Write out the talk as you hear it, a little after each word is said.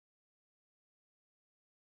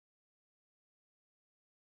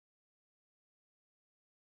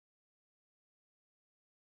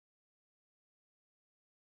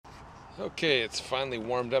Okay, it's finally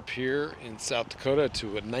warmed up here in South Dakota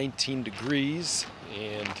to 19 degrees,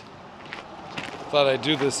 and thought I'd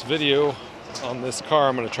do this video on this car.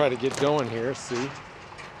 I'm going to try to get going here. See,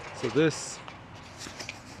 so this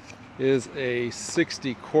is a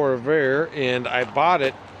 60 Corvair, and I bought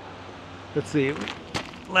it, let's see,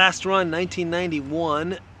 last run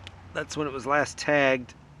 1991. That's when it was last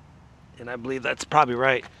tagged, and I believe that's probably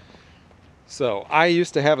right. So I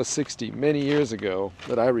used to have a 60 many years ago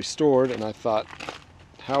that I restored, and I thought,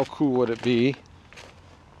 how cool would it be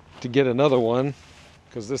to get another one,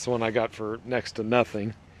 because this one I got for next to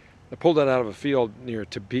nothing. I pulled it out of a field near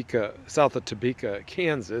Topeka, south of Topeka,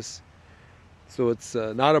 Kansas. So it's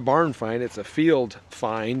not a barn find, it's a field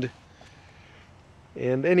find.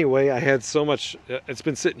 And anyway, I had so much, it's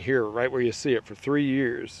been sitting here right where you see it for 3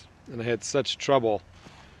 years, and I had such trouble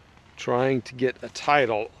trying to get a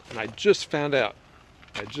title, and I just found out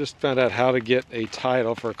how to get a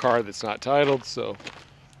title for a car that's not titled. So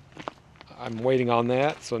I'm waiting on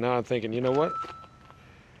that. So now I'm thinking, you know what,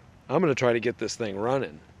 I'm going to try to get this thing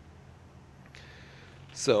running.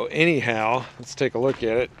 So anyhow, let's take a look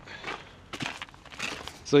at it.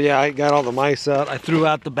 So yeah, I got all the mice out. I threw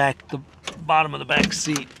out the bottom of the back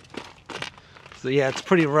seat. So yeah, it's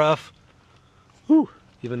pretty rough. Whew.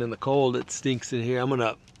 Even in the cold, it stinks in here.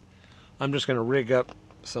 I'm just gonna rig up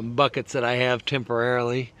some buckets that I have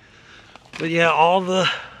temporarily. But yeah, a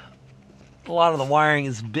lot of the wiring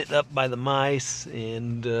is bit up by the mice,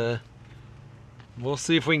 and we'll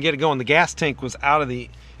see if we can get it going. The gas tank was it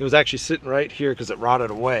was actually sitting right here because it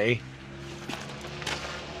rotted away.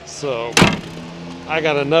 So I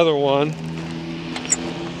got another one.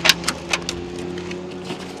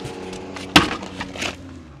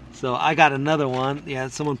 Yeah,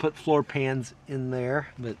 someone put floor pans in there,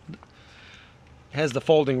 but it has the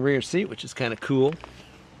folding rear seat, which is kind of cool.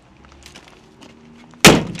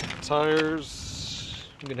 Tires,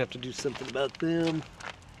 I'm gonna have to do something about them.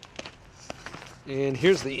 And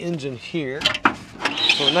here's the engine here.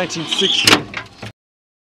 So in 1960,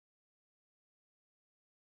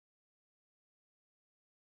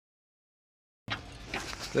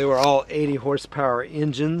 they were all 80 horsepower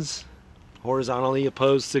engines, horizontally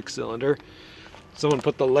opposed 6-cylinder. Someone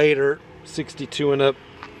put the later 62 and up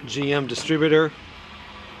GM distributor.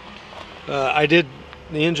 The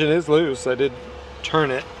engine is loose. I did turn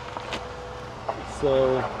it.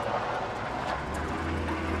 So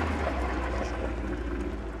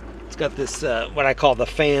it's got this, what I call the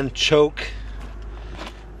fan choke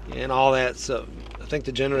and all that. So I think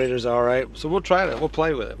the generator's all right. So we'll try it. We'll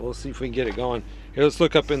play with it. We'll see if we can get it going. Here, let's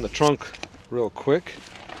look up in the trunk real quick.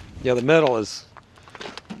 Yeah, a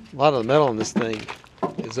lot of the metal in this thing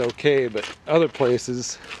is okay, but other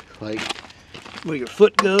places, like where your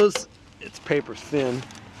foot goes, it's paper thin.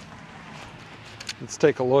 Let's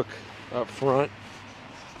take a look up front.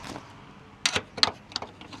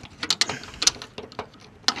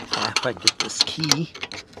 If I get this key.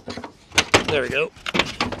 There we go.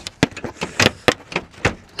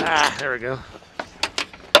 There we go.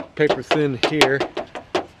 Paper thin here.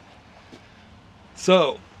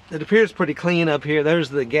 So it appears pretty clean up here. There's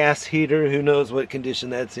the gas heater. Who knows what condition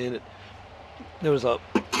that's in. There was a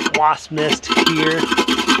wasp nest here.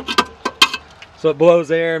 So it blows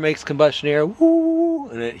air, makes combustion air, woo,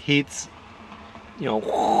 and it heats, you know,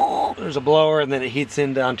 woo, there's a blower, and then it heats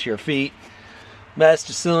in down to your feet.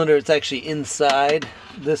 Master cylinder, it's actually inside.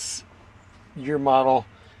 This year model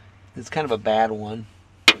is kind of a bad one.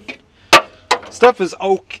 Stuff is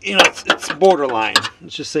okay, you know, it's borderline.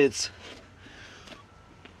 Let's just say it's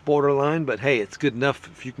borderline, but hey, it's good enough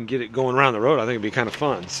if you can get it going around the road. I think it'd be kind of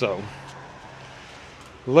fun. So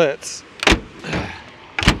let's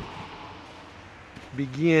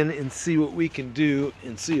begin and see what we can do,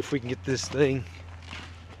 and see if we can get this thing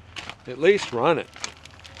at least run it.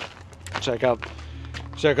 Check out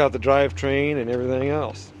the drivetrain and everything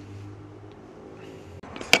else.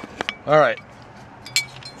 All right,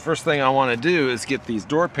 first thing I want to do is get these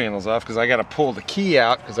door panels off, because I got to pull the key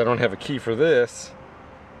out because I don't have a key for this.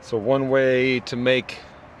 So one way to make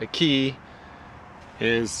a key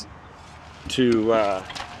is to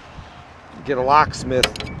get a locksmith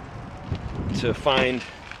to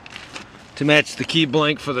match the key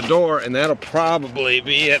blank for the door, and that'll probably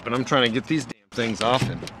be it. But I'm trying to get these damn things off,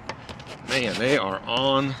 and man, they are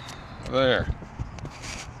on there.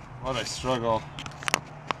 What a struggle.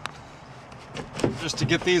 Just to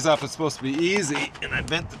get these off, it's supposed to be easy, and I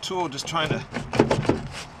bent the tool just trying to.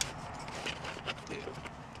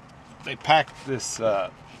 They packed this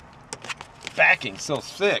backing so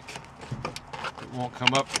thick it won't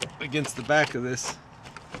come up against the back of this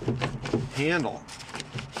handle.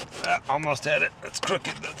 Almost had it. That's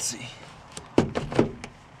crooked. Let's see.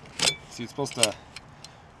 See, it's supposed to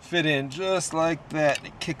fit in just like that.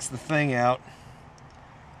 It kicks the thing out,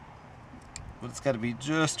 but it's got to be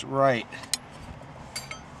just right.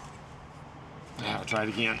 I'll try it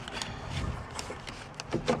again.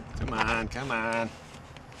 Come on, come on.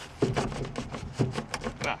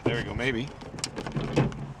 Ah, there we go, maybe.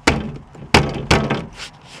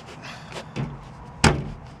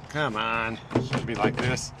 Come on, should be like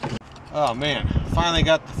this. Oh man, finally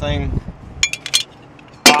got the thing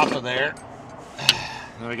off of there.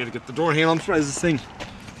 Now I gotta get the door handle. I'm surprised this thing,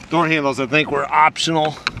 door handles I think were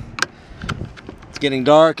optional. It's getting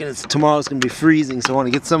dark and tomorrow's gonna be freezing, so I want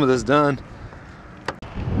to get some of this done.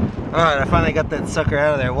 Alright, I finally got that sucker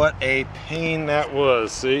out of there. What a pain that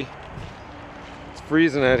was, see? It's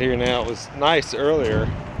freezing out here now. It was nice earlier.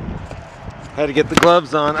 Had to get the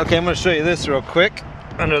gloves on. Okay, I'm gonna show you this real quick.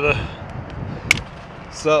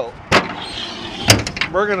 So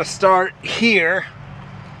we're gonna start here.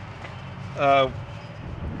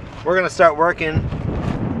 We're gonna start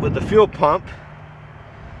working with the fuel pump.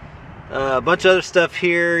 A bunch of other stuff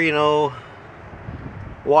here, you know,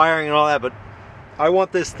 wiring and all that, but I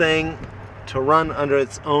want this thing to run under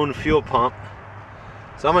its own fuel pump.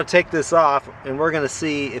 So I'm gonna take this off and we're gonna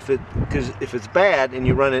see because if it's bad and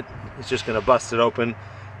you run it, it's just gonna bust it open,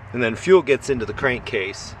 and then fuel gets into the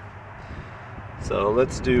crankcase. So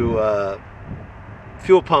let's do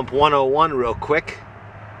fuel pump 101 real quick.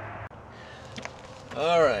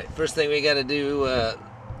 Alright, first thing we gotta do,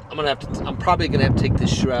 I'm probably gonna have to take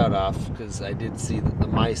this shroud off because I did see that the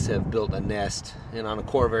mice have built a nest, and on a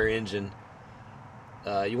Corvair engine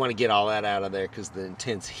you want to get all that out of there because the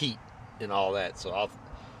intense heat and all that. So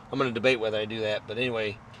I'm gonna debate whether I do that, but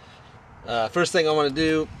anyway, first thing I want to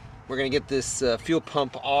do, we're gonna get this fuel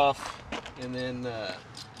pump off, and then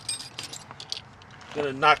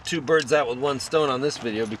gonna knock two birds out with one stone on this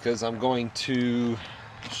video, because I'm going to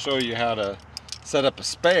show you how to set up a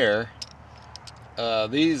spare.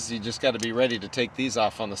 These, you just got to be ready to take these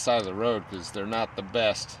off on the side of the road because they're not the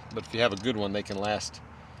best, but if you have a good one, they can last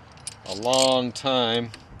a long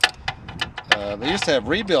time. They used to have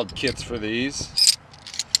rebuild kits for these,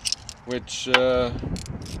 which were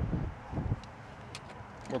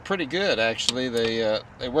pretty good actually.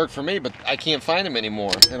 They work for me, but I can't find them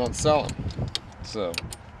anymore. They don't sell them. So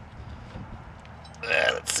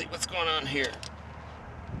let's see what's going on here.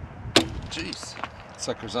 Jeez,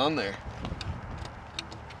 sucker's on there.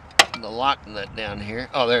 The lock nut down here.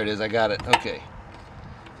 Oh, there it is. I got it. Okay.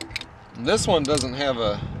 This one doesn't have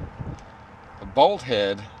a bolt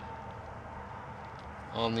head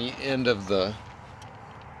on the end of the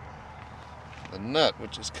nut,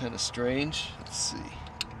 which is kind of strange. Let's see.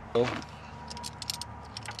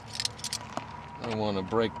 I want to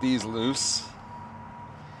break these loose.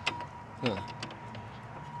 Huh.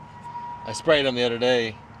 I sprayed them the other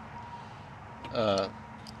day. Let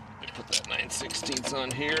me put that 9/16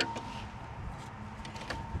 on here.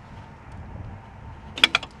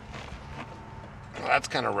 Well, that's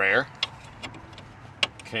kind of rare.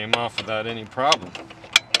 Came off without any problem.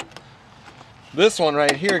 This one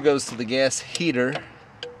right here goes to the gas heater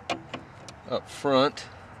up front.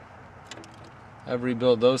 I've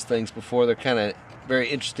rebuilt those things before. They're kind of very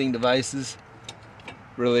interesting devices.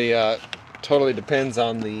 Really totally depends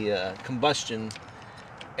on the combustion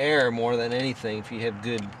air more than anything. If you have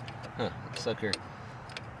good, sucker,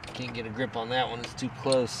 can't get a grip on that one, it's too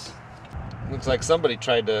close. Looks like somebody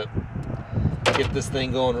tried to get this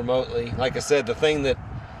thing going remotely. Like I said, the thing that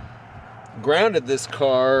grounded this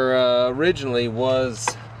car originally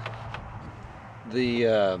was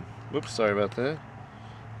the whoops, sorry about that.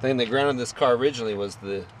 The thing that grounded this car originally was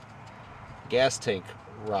the gas tank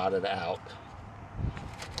rotted out.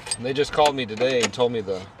 And they just called me today and told me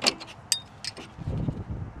the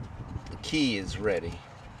key is ready.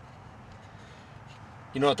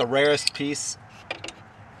 You know what the rarest piece,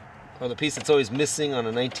 or the piece that's always missing on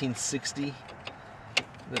a 1960,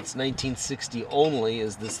 that's 1960 only,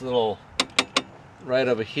 is this little, right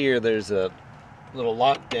over here, there's a little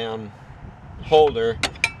lockdown holder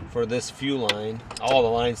for this fuel line, all the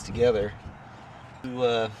lines together.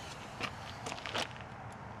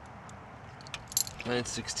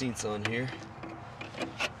 9/16 on here.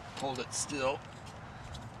 Hold it still.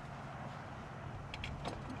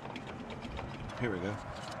 Here we go.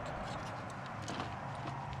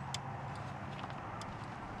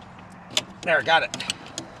 There, I got it.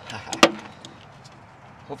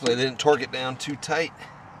 Hopefully I didn't torque it down too tight.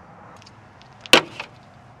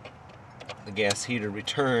 The gas heater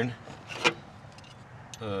return,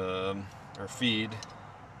 or feed.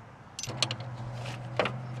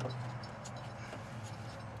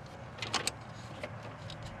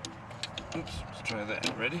 Oops, let's try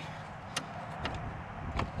that. Ready?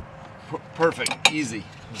 perfect, easy.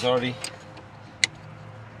 It was already.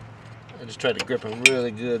 I just tried to grip them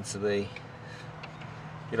really good so you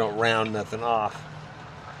don't round nothing off.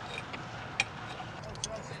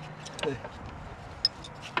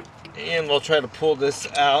 And we'll try to pull this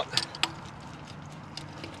out.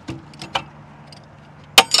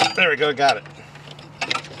 There we go, got it.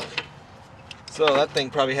 So that thing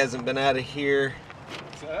probably hasn't been out of here.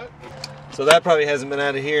 What's that? So that probably hasn't been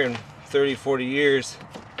out of here in 30, 40 years.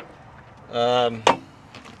 So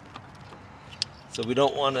we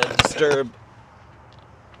don't want to disturb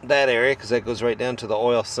that area because that goes right down to the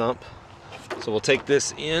oil sump. So we'll take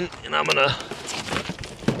this in and I'm gonna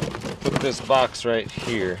put this box right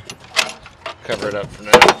here. Cover it up for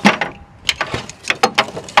now.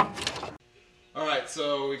 Alright,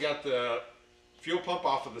 so we got the fuel pump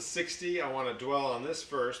off of the 60. I want to dwell on this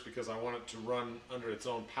first because I want it to run under its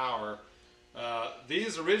own power.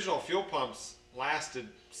 These original fuel pumps lasted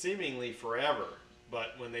seemingly forever,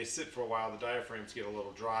 but when they sit for a while the diaphragms get a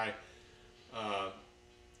little dry.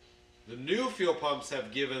 The new fuel pumps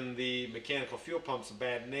have given the mechanical fuel pumps a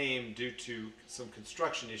bad name due to some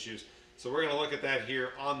construction issues. So we're going to look at that here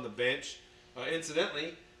on the bench.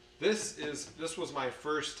 Incidentally, this was my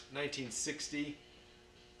first 1960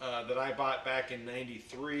 that I bought back in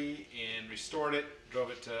 '93 and restored it. Drove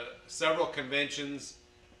it to several conventions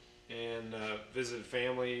and visited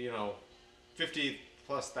family.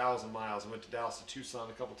 50,000+ miles. I went to Dallas to Tucson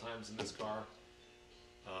a couple times in this car.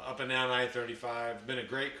 Up and down I-35. Been a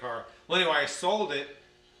great car. Well, anyway, I sold it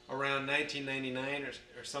around 1999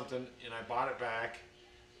 or something, and I bought it back.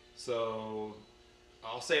 So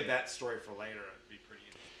I'll save that story for later. It'd be pretty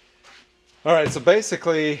interesting. All right, so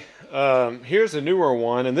basically, here's a newer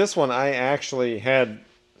one, and this one I actually had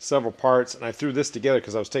several parts, and I threw this together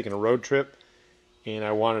because I was taking a road trip, and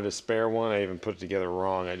I wanted a spare one. I even put it together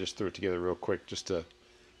wrong. I just threw it together real quick just to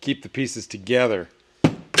keep the pieces together.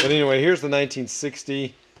 But anyway, here's the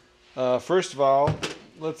 1960. First of all,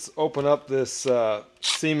 let's open up this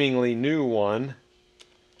seemingly new one.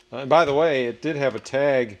 And by the way, it did have a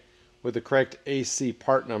tag with the correct AC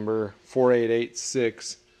part number,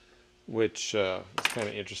 4886, which is kind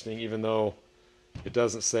of interesting, even though it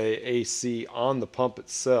doesn't say AC on the pump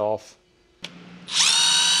itself.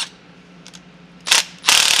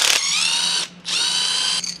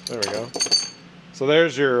 There we go. So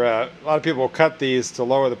there's your, a lot of people will cut these to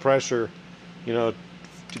lower the pressure, to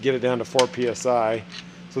get it down to 4 psi.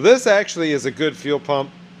 So this actually is a good fuel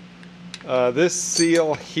pump. This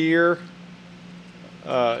seal here,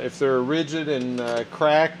 if they're rigid and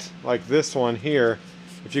cracked, like this one here,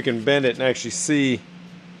 if you can bend it and actually see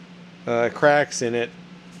cracks in it,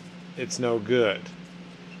 it's no good.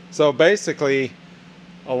 So basically,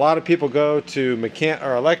 a lot of people go to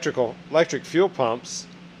electric fuel pumps,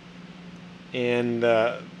 and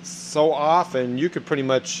so often you could pretty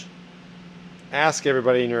much ask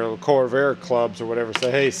everybody in your Corvair clubs or whatever, say,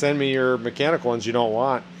 hey, send me your mechanical ones you don't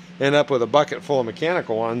want. End up with a bucket full of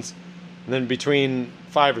mechanical ones, and then between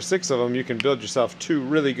 5 or 6 of them you can build yourself 2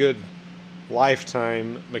 really good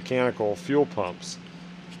lifetime mechanical fuel pumps.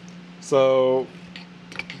 So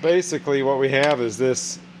basically what we have is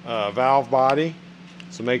this valve body,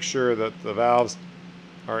 so make sure that the valves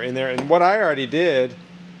are in there. And what I already did,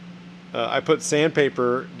 I put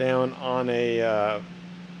sandpaper down on a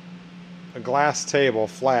glass table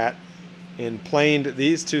flat and planed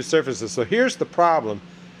these 2 surfaces. So here's the problem.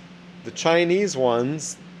 The Chinese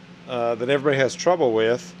ones that everybody has trouble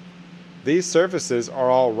with, these surfaces are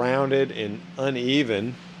all rounded and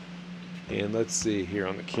uneven. And let's see here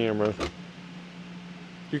on the camera,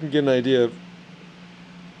 you can get an idea of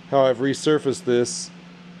how I've resurfaced this.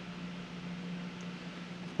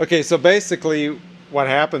 Okay, so basically what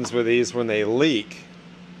happens with these when they leak,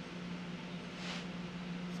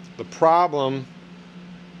 the problem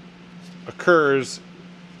occurs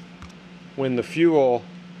when the fuel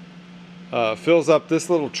fills up this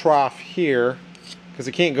little trough here, because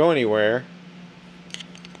it can't go anywhere,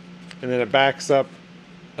 and then it backs up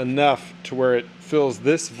enough to where it fills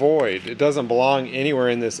this void. It doesn't belong anywhere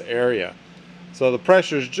in this area. So the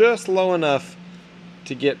pressure is just low enough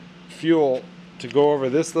to get fuel to go over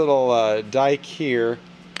this little dike here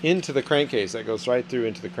into the crankcase. That goes right through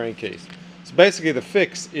into the crankcase. So basically the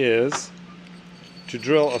fix is to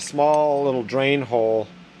drill a small little drain hole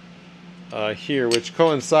here, which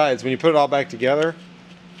coincides, when you put it all back together,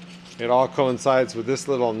 it all coincides with this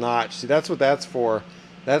little notch. See, that's what that's for.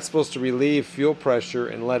 That's supposed to relieve fuel pressure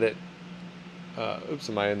and let it, oops,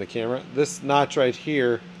 am I in the camera? This notch right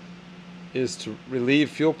here is to relieve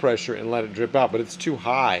fuel pressure and let it drip out, but it's too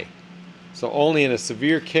high. So only in a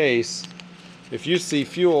severe case, if you see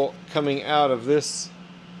fuel coming out of this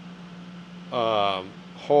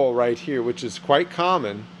hole right here, which is quite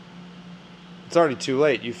common. It's already too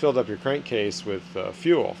late. You filled up your crankcase with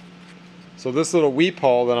fuel. So this little weep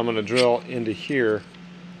hole that I'm going to drill into here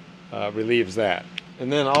relieves that.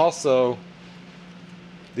 And then also,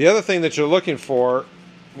 the other thing that you're looking for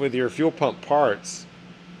with your fuel pump parts,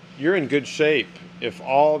 you're in good shape if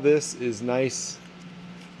all this is nice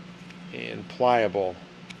and pliable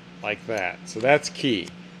like that. So that's key.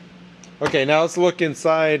 Okay, now let's look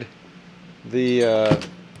inside the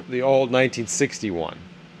old 1961.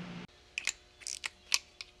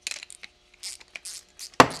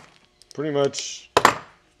 Pretty much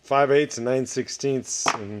 5/8 and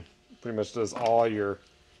 9/16, and pretty much does all your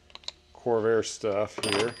Corvair stuff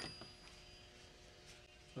here.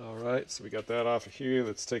 Alright, so we got that off of here.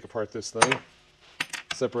 Let's take apart this thing.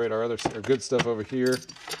 Separate our good stuff over here.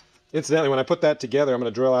 Incidentally, when I put that together, I'm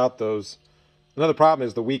going to drill out those. Another problem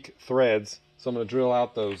is the weak threads. So I'm going to drill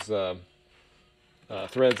out those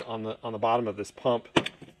threads on the bottom of this pump, and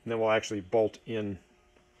then we'll actually bolt in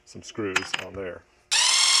some screws on there.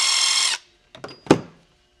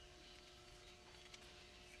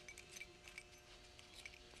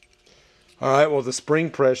 Alright, well the spring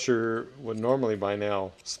pressure would normally by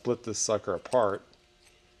now split this sucker apart.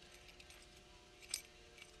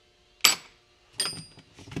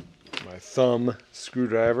 My thumb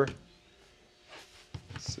screwdriver.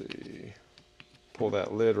 Let's see. Pull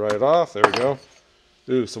that lid right off. There we go.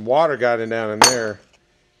 Ooh, some water got down in there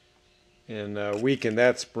and weakened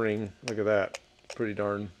that spring. Look at that. Pretty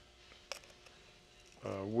darn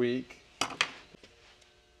weak.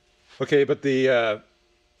 Okay, but the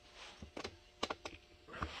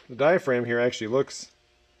diaphragm here actually looks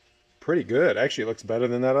pretty good. Actually, it looks better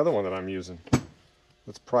than that other one that I'm using.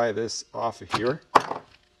 Let's pry this off of here.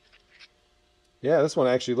 Yeah, this one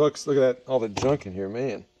actually looks, look at that, all the junk in here,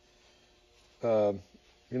 man. You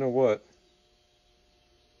know what?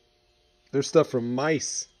 There's stuff from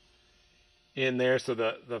mice in there,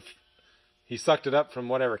 so he sucked it up from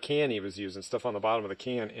whatever can he was using. Stuff on the bottom of the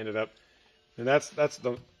can ended up, and it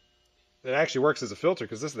actually works as a filter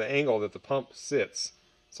because this is the angle that the pump sits.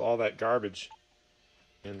 So all that garbage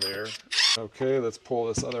in there. Okay, let's pull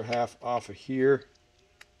this other half off of here.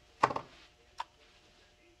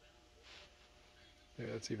 Yeah,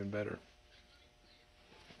 that's even better.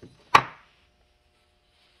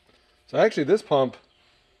 So actually this pump,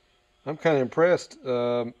 I'm kind of impressed.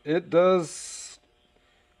 It does,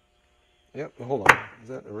 yep, hold on. Is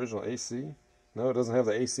that original AC? No, it doesn't have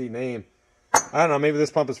the AC name. I don't know, maybe this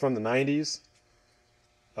pump is from the 90s.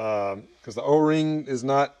 Because the O-ring is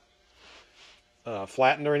not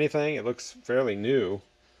flattened or anything. It looks fairly new,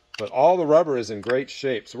 but all the rubber is in great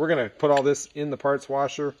shape. So we're going to put all this in the parts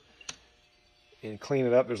washer and clean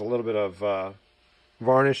it up. There's a little bit of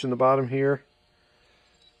varnish in the bottom here.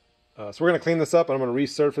 So we're going to clean this up and I'm going to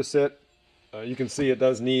resurface it. You can see it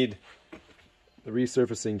does need the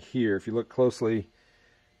resurfacing here. If you look closely,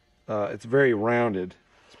 it's very rounded,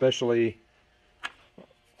 especially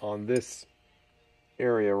on this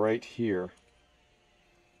area right here.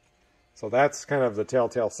 So that's kind of the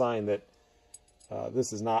telltale sign that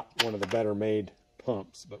this is not one of the better made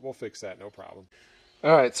pumps, but we'll fix that, no problem.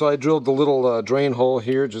 Alright, so I drilled the little drain hole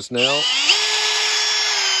here just now.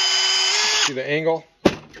 See the angle?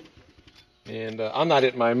 And I'm not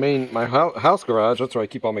at my house garage. That's where I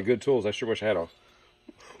keep all my good tools. I sure wish I had a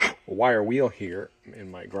wire wheel here in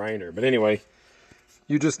my grinder. But anyway,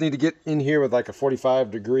 you just need to get in here with like a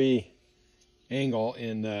 45-degree angle,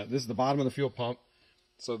 and this is the bottom of the fuel pump.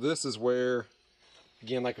 So this is where,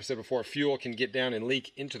 again, like I said before, fuel can get down and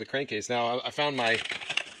leak into the crankcase. Now I found my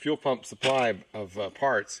fuel pump supply of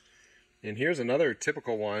parts, and here's another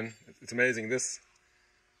typical one. It's amazing. These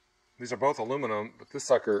are both aluminum, but this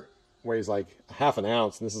sucker weighs like ½ an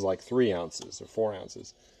ounce, and this is like 3 ounces or 4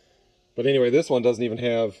 ounces. But anyway, this one doesn't even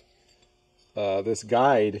have this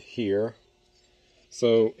guide here,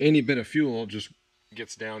 so any bit of fuel just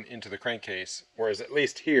gets down into the crankcase, whereas at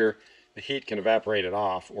least here the heat can evaporate it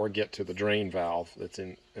off or get to the drain valve that's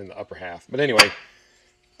in the upper half. But anyway,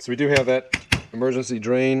 so we do have that emergency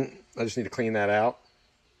drain. I just need to clean that out.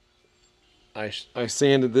 I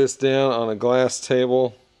sanded this down on a glass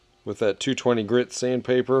table with that 220 grit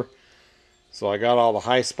sandpaper, so I got all the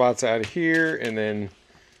high spots out of here, and then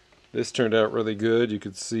this turned out really good. You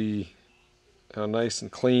could see how nice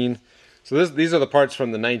and clean. So these are the parts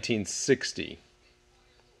from the 1960.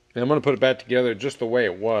 And I'm going to put it back together just the way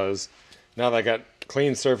it was. Now that I got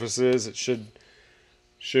clean surfaces, it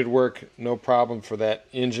should work no problem for that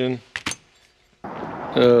engine.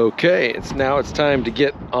 Okay, now it's time to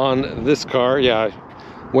get on this car. Yeah,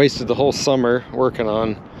 I wasted the whole summer working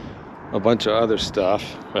on a bunch of other stuff.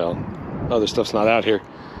 Well, other stuff's not out here.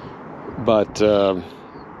 But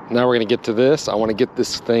now we're gonna get to this. I want to get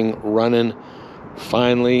this thing running.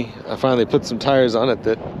 Finally, I finally put some tires on it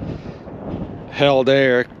that held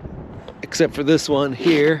air, except for this one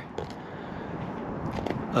here.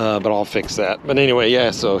 But I'll fix that. But anyway,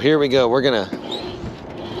 yeah, so here we go. We're gonna,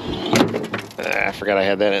 I forgot I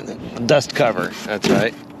had that in. Dust cover, that's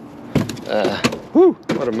right. Whew,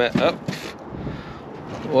 what a mess. Oh,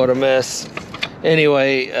 what a mess.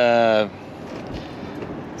 Anyway,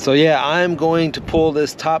 so yeah, I'm going to pull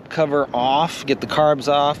this top cover off, get the carbs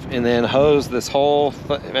off, and then hose this whole,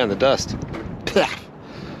 man, the dust.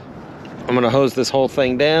 I'm gonna hose this whole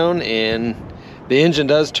thing down, and the engine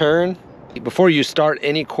does turn. Before you start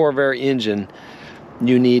any Corvair engine,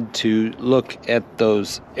 you need to look at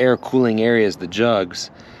those air cooling areas, the jugs.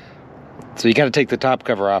 So you got to take the top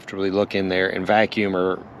cover off to really look in there and vacuum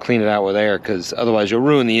or clean it out with air, because otherwise you'll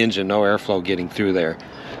ruin the engine, no airflow getting through there.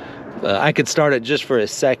 I could start it just for a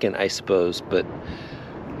second, I suppose, but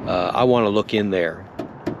I want to look in there.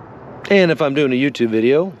 And if I'm doing a YouTube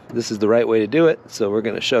video, this is the right way to do it, so we're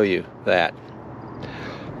going to show you that.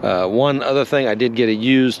 One other thing, I did get a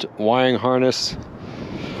used wiring harness.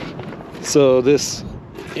 So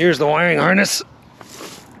here's the wiring harness.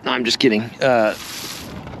 No, I'm just kidding. The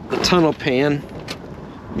tunnel pan.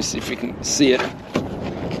 Let me see if we can see it.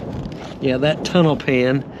 Yeah, that tunnel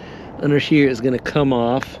pan under here is going to come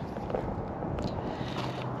off.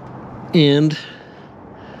 And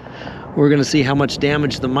we're going to see how much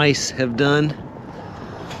damage the mice have done.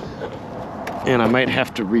 And I might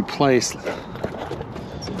have to replace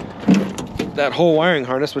that whole wiring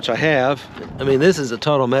harness, which I have. I mean, this is a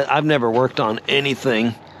total mess. I've never worked on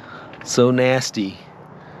anything so nasty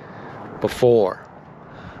before,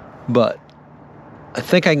 but I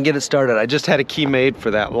think I can get it started. I just had a key made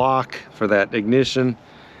for that lock, for that ignition,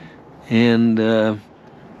 and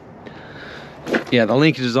yeah, the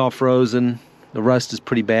linkage is all frozen. The rust is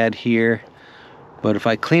pretty bad here, but if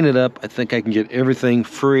I clean it up, I think I can get everything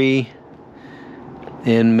free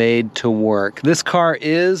and made to work. This car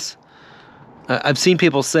is, I've seen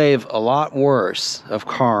people save a lot worse of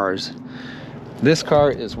cars. This car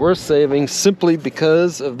is worth saving simply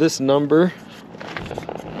because of this number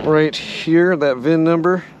right here, that VIN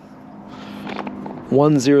number,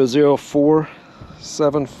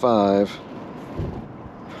 100475.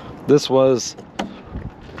 This was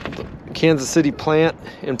the Kansas City plant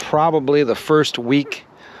in probably the first week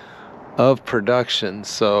of production,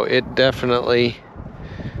 so it definitely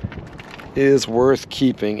is worth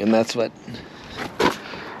keeping, and that's what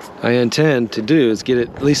I intend to do, is get it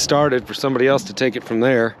at least started for somebody else to take it from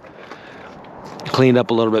there, cleaned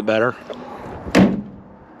up a little bit better.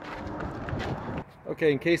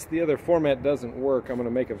 Okay, in case the other format doesn't work, I'm going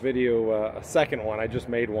to make a video, a second one. I just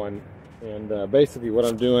made one, and basically what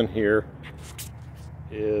I'm doing here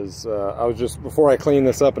is, before I clean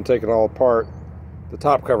this up and take it all apart, the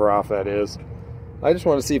top cover off that is, I just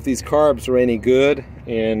want to see if these carbs are any good.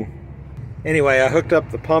 And anyway, I hooked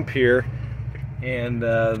up the pump here, and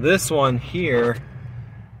this one here,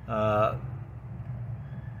 the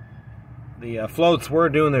floats were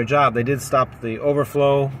doing their job. They did stop the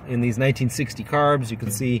overflow in these 1960 carbs. You can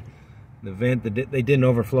see the vent, they didn't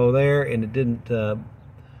overflow there, and it didn't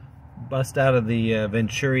bust out of the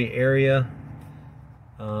venturi area.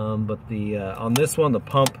 But on this one, the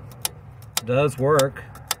pump does work.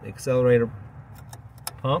 The accelerator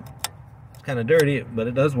pump, it's kind of dirty, but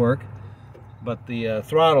it does work. But the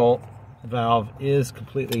throttle valve is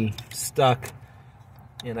completely stuck,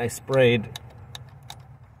 and I sprayed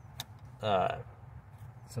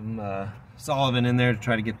some solvent in there to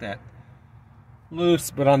try to get that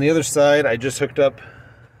loose. But on the other side, I just hooked up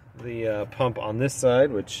the pump on this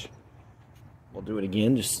side, which we'll do it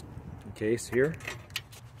again just in case here.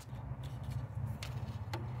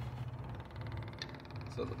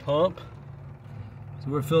 So the pump,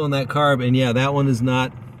 so we're filling that carb, and yeah, that one is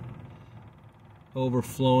not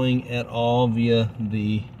overflowing at all via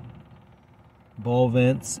the ball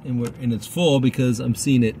vents, and it's full because I'm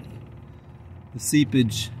seeing it, the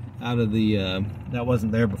seepage out of the that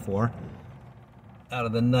wasn't there before, out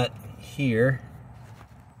of the nut here.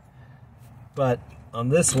 But on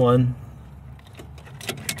this one,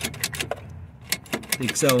 the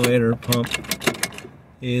accelerator pump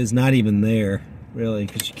is not even there really,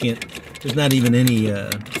 because you can't, there's not even any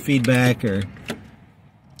feedback or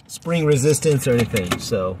spring resistance or anything,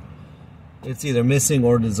 so it's either missing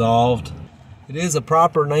or dissolved. It is a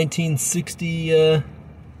proper 1960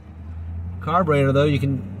 carburetor though. You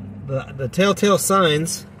can, the telltale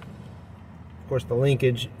signs, of course the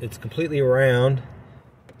linkage, it's completely round,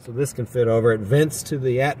 so this can fit over. It vents to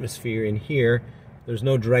the atmosphere in here, There's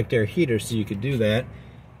no direct air heater, so you could do that.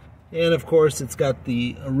 And of course, it's got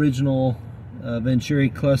the original Venturi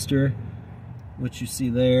cluster, which you see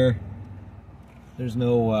there. There's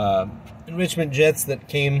no enrichment jets that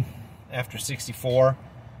came after '64.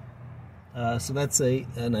 So that's a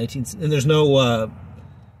 19, and there's no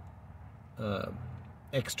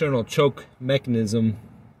external choke mechanism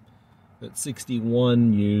that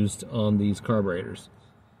 '61 used on these carburetors.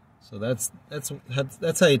 So that's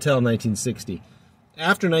how you tell 1960.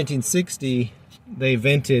 After 1960, they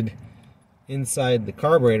vented inside the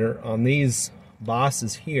carburetor on these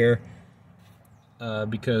bosses here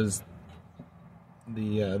because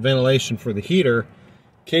the ventilation for the heater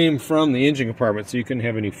came from the engine compartment, so you couldn't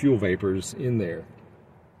have any fuel vapors in there.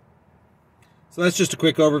 So that's just a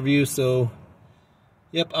quick overview. So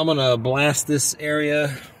yep, I'm gonna blast this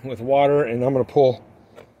area with water, and I'm gonna pull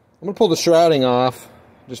the shrouding off,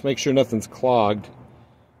 just make sure nothing's clogged,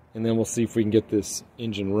 and then we'll see if we can get this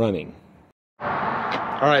engine running.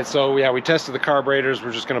 All right, so yeah, we tested the carburetors.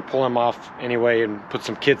 We're just gonna pull them off anyway and put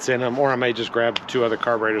some kits in them, or I may just grab 2 other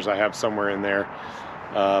carburetors I have somewhere in there.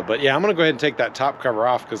 But yeah, I'm gonna go ahead and take that top cover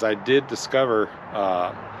off because I did discover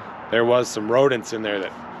there was some rodents in there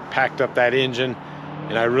that packed up that engine,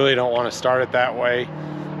 and I really don't want to start it that way.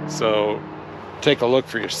 So take a look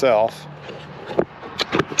for yourself.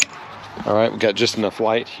 All right, we got just enough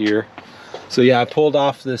light here. So yeah, I pulled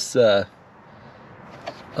off this the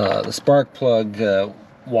spark plug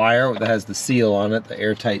wire that has the seal on it, the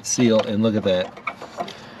airtight seal, and look at that.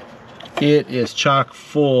 It is chock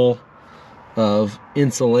full of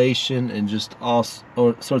insulation and just all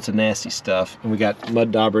sorts of nasty stuff. And we got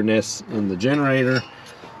mud dauber nests in the generator,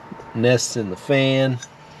 nests in the fan.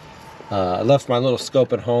 I left my little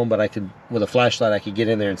scope at home, but I could, with a flashlight, I could get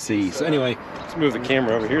in there and see. So anyway, let's move the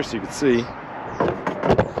camera over here so you can see.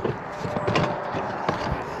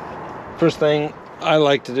 First thing I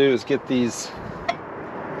like to do is get these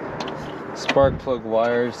spark plug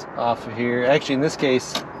wires off of here. Actually, in this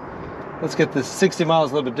case, let's get this 60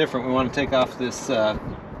 miles a little bit different. We want to take off this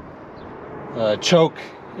choke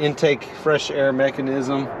intake fresh air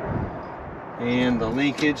mechanism and the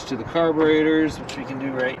linkage to the carburetors, which we can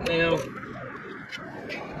do right now.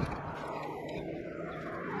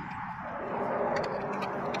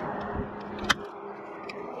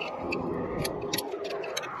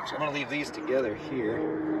 So I'm going to leave these together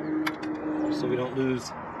here so we don't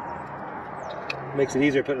lose. Makes it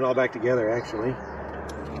easier putting it all back together, actually.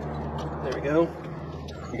 There we go.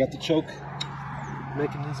 We got the choke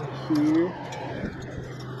mechanism here.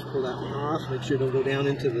 Pull that one off. Make sure it don't go down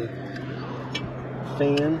into the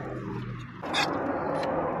fan.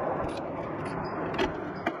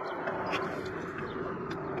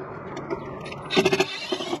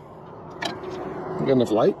 Got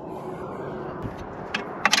enough light?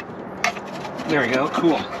 There we go.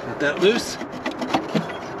 Cool. Got that loose.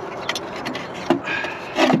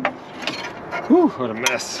 Whew, what a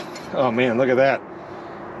mess. Oh man, look at that.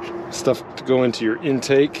 Stuff to go into your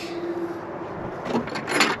intake.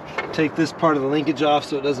 Take this part of the linkage off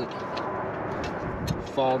so it doesn't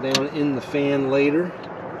fall down in the fan later.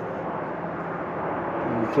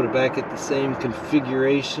 And we'll put it back at the same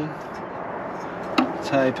configuration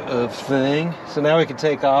type of thing. So now we can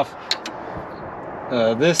take off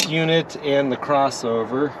this unit and the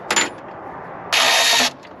crossover.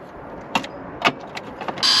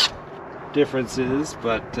 Differences,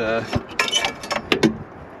 but a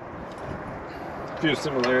few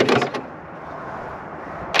similarities.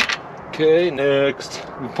 Okay, next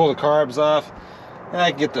we pull the carbs off.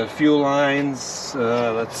 I can get the fuel lines.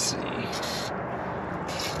 Let's see,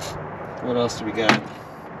 what else do we got?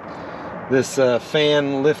 This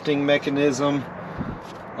fan lifting mechanism,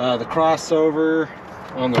 the crossover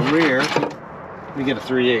on the rear. Let me get a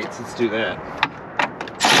 3/8. Let's do that.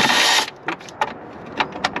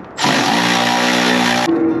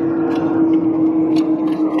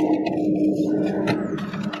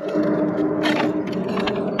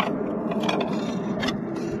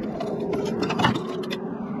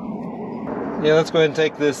 Yeah, let's go ahead and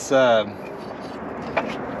take this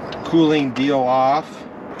cooling deal off.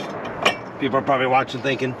 People are probably watching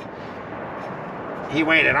thinking, he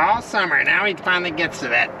waited all summer, now he finally gets to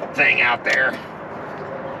that thing out there.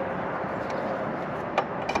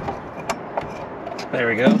 There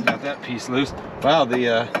we go, got that piece loose. Wow,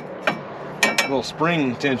 the little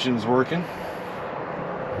spring tension's working.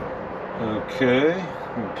 Okay,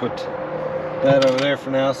 we'll put that over there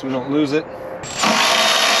for now so we don't lose it.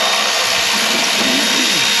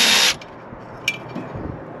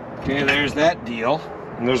 Okay, there's that deal.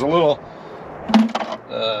 And there's a little,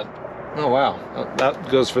 oh wow, that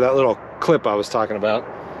goes for that little clip I was talking about.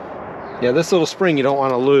 Yeah, this little spring you don't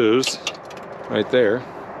want to lose. Right there.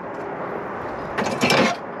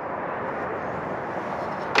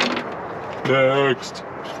 Next.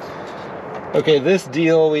 Okay, this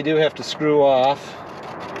deal we do have to screw off.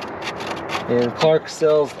 And Clark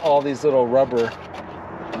sells all these little rubber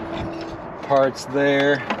parts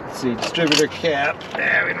there. Let's see, distributor cap.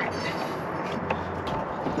 There we go.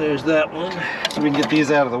 There's that one. So we can get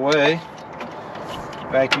these out of the way.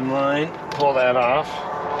 Vacuum line, pull that off.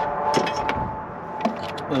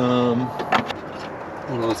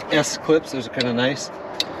 One of those S clips, those are kind of nice.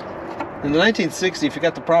 In the 1960s, if you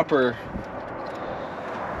got the proper,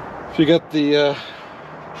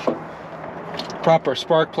 proper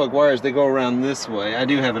spark plug wires, they go around this way. I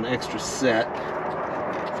do have an extra set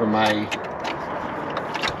for my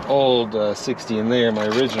old 60 in there, my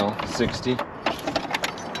original 60.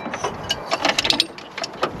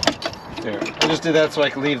 There, I just did that so I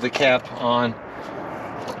could leave the cap on,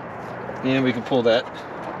 and we can pull that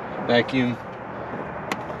vacuum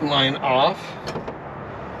line off.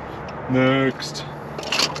 Next.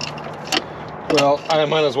 Well, I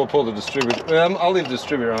might as well pull the distributor. I'll leave the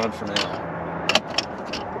distributor on for now.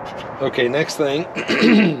 Okay, next thing.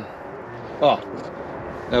 Oh,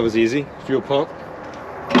 that was easy. Fuel pump.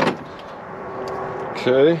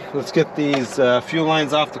 Okay, let's get these fuel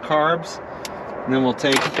lines off the carbs, and then we'll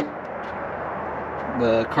take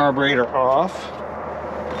the carburetor off.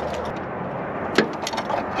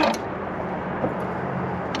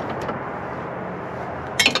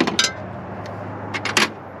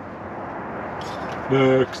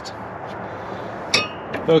 Next.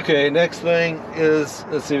 Okay, next thing is,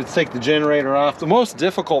 let's see, let's take the generator off. The most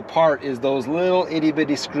difficult part is those little itty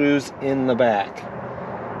bitty screws in the back.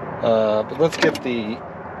 But let's get the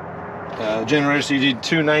generator. So you need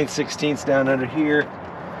 2 9/16 down under here.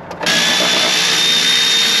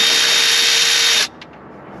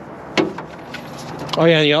 Oh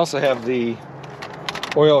yeah, and you also have the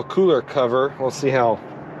oil cooler cover. We'll see how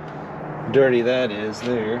dirty that is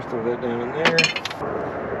there. Throw that down in there.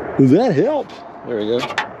 Does that help? There we go.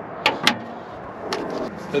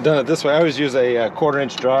 I've done it this way. I always use a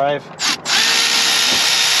 1/4-inch drive.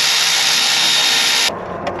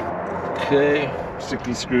 Okay, stick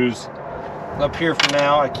these screws up here for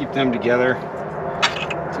now. I keep them together.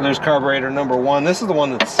 So there's carburetor number 1. This is the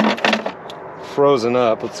one that's frozen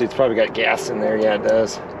up. Let's see, it's probably got gas in there. Yeah, it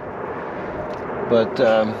does. But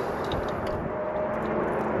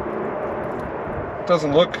it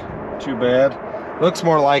doesn't look too bad. It looks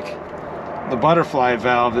more like the butterfly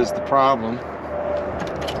valve is the problem.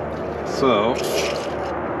 So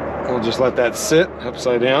we'll just let that sit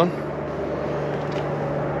upside down.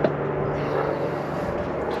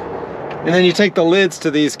 And then you take the lids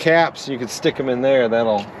to these caps, you can stick them in there.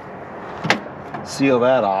 That'll seal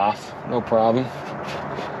that off, no problem.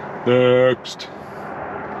 Next.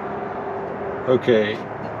 Okay,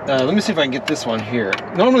 let me see if I can get this one here.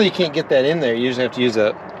 Normally you can't get that in there. You usually have to use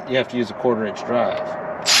a 1/4-inch drive.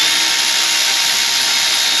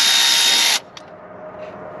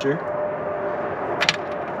 Sure.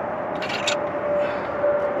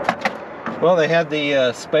 Well, they had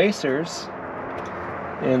the spacers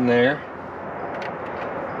in there.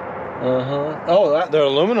 Oh, they're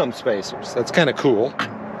aluminum spacers. That's kind of cool.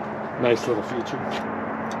 Nice little feature.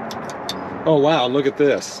 Oh wow, look at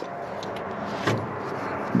this.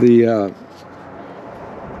 The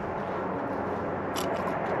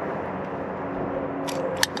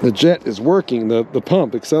jet is working, the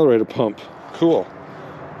pump, accelerator pump. Cool.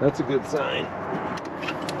 That's a good sign.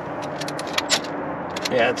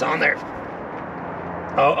 Yeah, it's on there.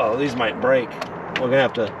 Uh-oh, these might break. We're gonna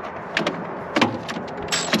have to...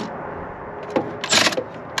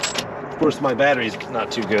 Of course, my battery's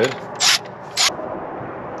not too good.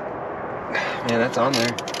 Man, that's on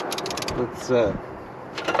there. Let's,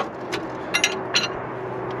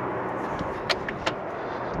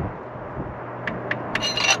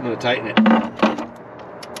 I'm gonna tighten it.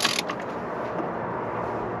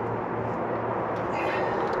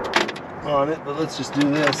 On it, but let's just do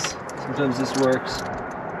this. Sometimes this works.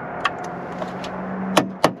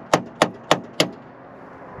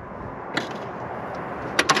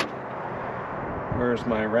 Where's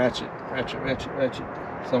my ratchet? Ratchet.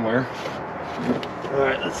 Somewhere.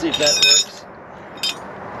 Alright, let's see if that works.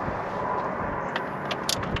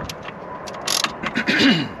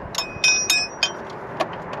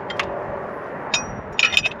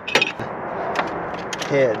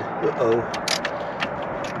 Head. Uh-oh.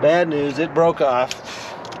 Bad news, it broke off.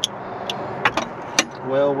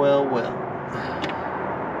 Well.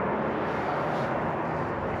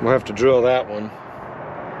 We'll have to drill that one.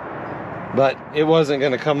 But it wasn't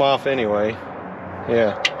going to come off anyway.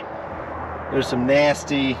 Yeah. There's some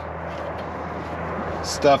nasty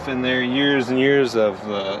stuff in there, years and years of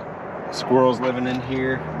squirrels living in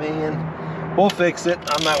here. Man, we'll fix it.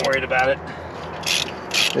 I'm not worried about it.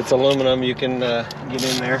 It's aluminum, you can get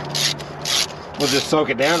in there. We'll just soak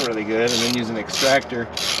it down really good and then use an extractor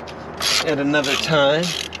at another time.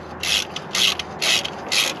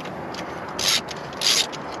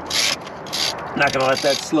 Not gonna let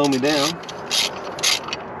that slow me down.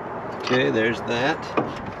 Okay, there's that.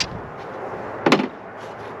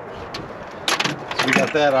 So we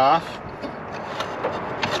got that off.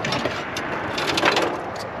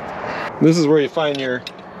 This is where you find your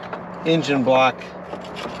engine block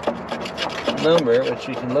number, which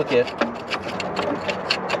you can look at.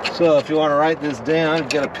 So if you want to write this down, you've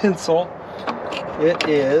got a pencil. It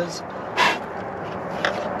is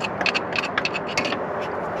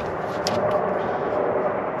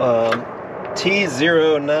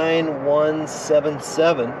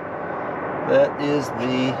T09177. That is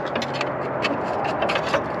the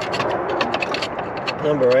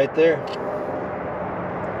number right there.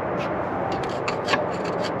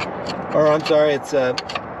 Or I'm sorry, it's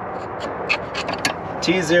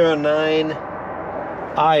T09,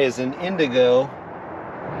 I is in indigo,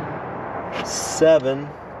 7,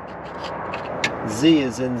 Z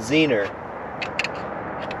is in Zener.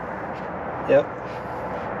 Yep.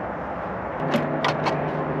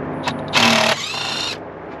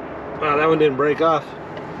 Wow, that one didn't break off.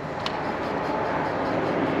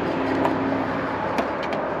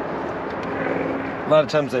 A lot of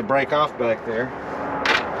times they break off back there.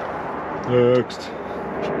 Next.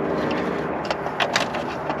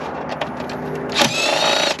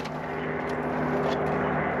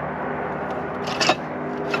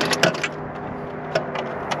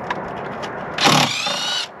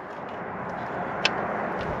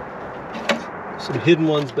 Some hidden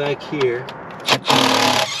ones back here.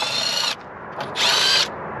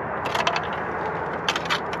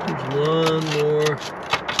 There's one more,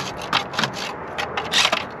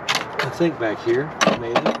 I think, back here,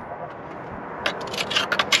 maybe.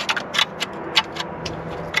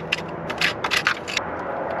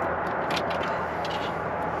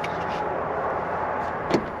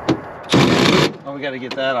 Oh, we got to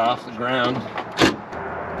get that off the ground.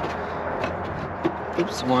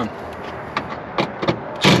 Oops, one.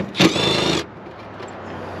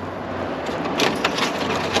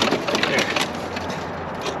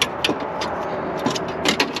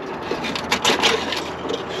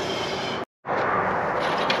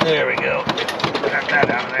 There we go. Got that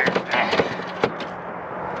out of there.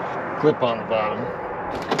 Clip on the bottom.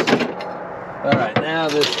 Alright, now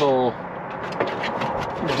this whole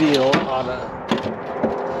deal ought to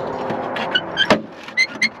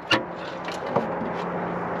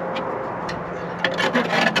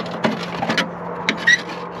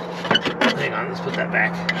hang on, let's put that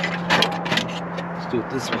back. Let's do it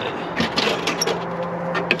this way.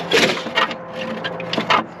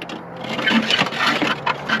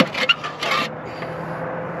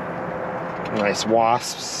 Nice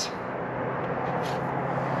wasps.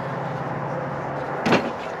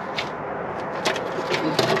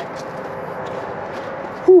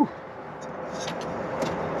 Whew.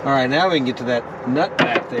 All right, now we can get to that nut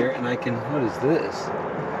back there, and I can. What is this?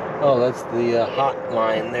 Oh, that's the hot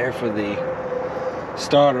line there for the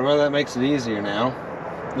starter. Well, that makes it easier now.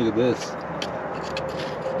 Look at this.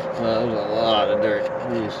 Well, there's a lot of dirt.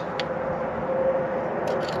 Jeez.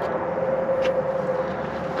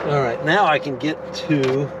 All right, now I can get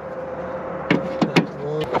to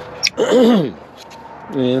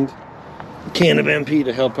and a can of MP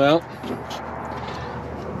to help out.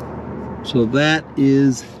 So that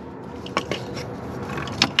is,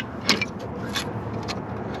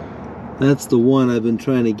 that's the one I've been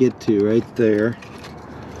trying to get to right there.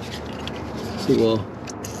 So we'll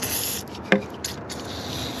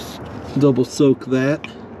double soak that.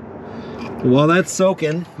 And while that's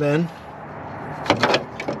soaking, then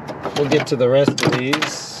we'll get to the rest of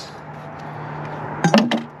these.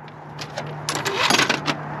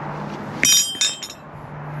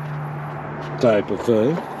 Type of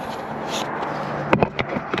thing.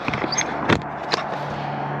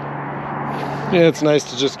 Yeah, it's nice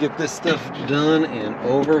to just get this stuff done and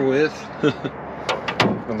over with.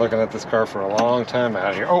 Been looking at this car for a long time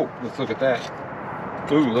out here. Oh, let's look at that.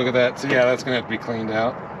 Ooh, look at that. So yeah, that's gonna have to be cleaned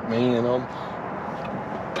out. Man,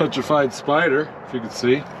 petrified spider, if you could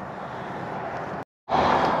see.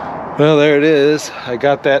 Well, there it is. I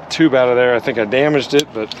got that tube out of there. I think I damaged it,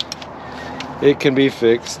 but it can be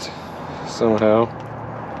fixed somehow.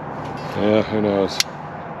 Yeah, who knows.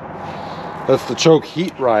 That's the choke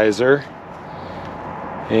heat riser.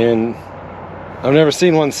 And I've never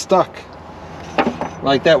seen one stuck.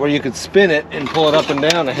 like that, where you could spin it and pull it up and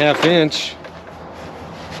down a 1/2 inch.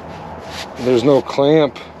 There's no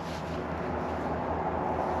clamp.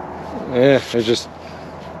 Yeah, it just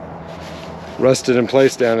rusted in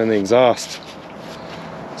place down in the exhaust.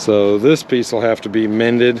 So this piece will have to be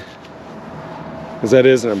mended, because that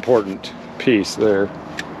is an important piece there.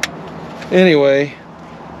 Anyway,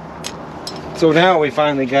 so now we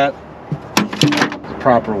finally got the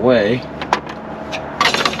proper way.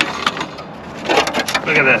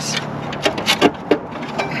 Look at this.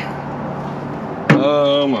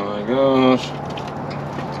 Oh my gosh.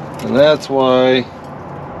 And that's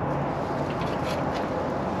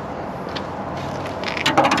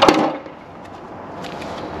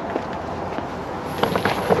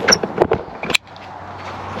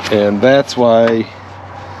why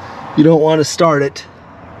you don't want to start it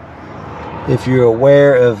if you're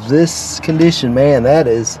aware of this condition. Man, that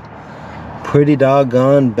is pretty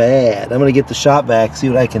doggone bad. I'm gonna get the shop vac, see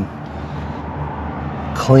what I can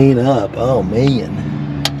clean up. Oh man.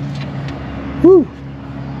 Whew.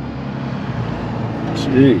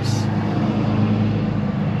 Jeez.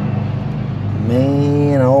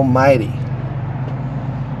 Man almighty.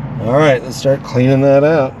 All right, let's start cleaning that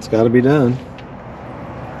out. It's got to be done.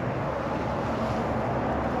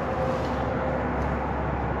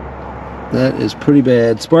 That is pretty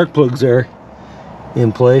bad. Spark plugs are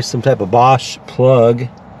in place, some type of Bosch plug.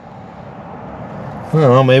 I don't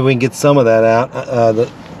know, maybe we can get some of that out.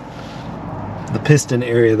 The piston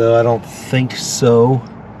area though, I don't think so.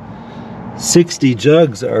 60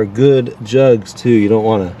 jugs are good jugs too. You don't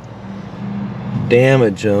want to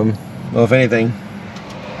damage them. Well, if anything,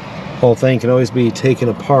 the whole thing can always be taken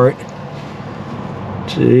apart.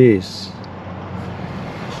 Jeez.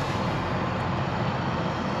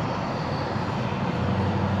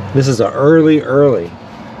 This is a early.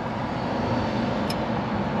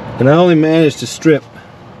 And I only managed to strip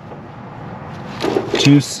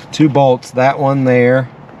two bolts, that one there,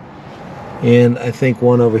 and I think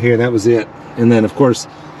one over here. That was it. And then of course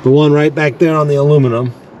the one right back there on the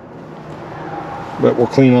aluminum. But we'll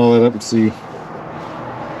clean all that up and see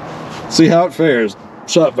how it fares.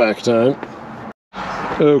 Shop vac time.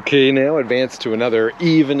 Okay, now advance to another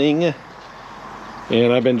evening.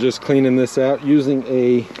 And I've been just cleaning this out using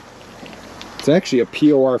it's actually a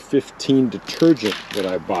POR 15 detergent that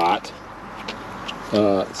I bought.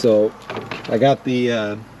 So I got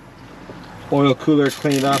the oil cooler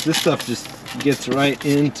cleaned off. This stuff just gets right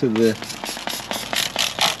into the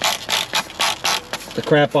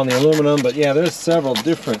crap on the aluminum. But yeah, there's several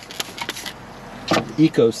different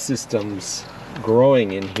ecosystems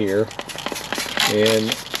growing in here.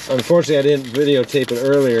 And unfortunately I didn't videotape it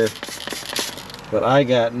earlier, but I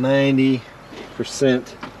got 90%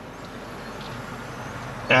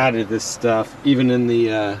 out of this stuff, even in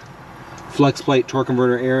the flex plate torque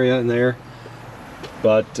converter area in there.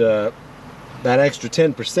 But that extra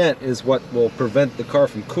 10% is what will prevent the car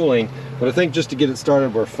from cooling. But I think just to get it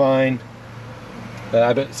started, we're fine.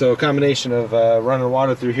 So a combination of running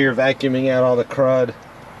water through here, vacuuming out all the crud.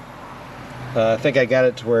 I think I got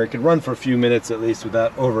it to where it could run for a few minutes at least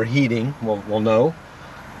without overheating. We'll know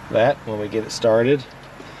that when we get it started.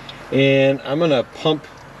 And I'm gonna pump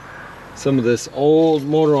some of this old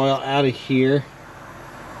motor oil out of here.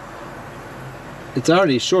 It's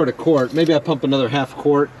already short a quart. Maybe I pump another 1/2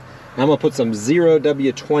 quart. I'm gonna put some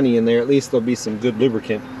 0W20 in there. At least there'll be some good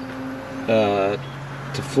lubricant to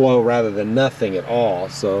flow rather than nothing at all.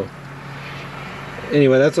 So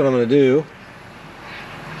anyway, that's what I'm gonna do.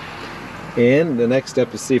 And the next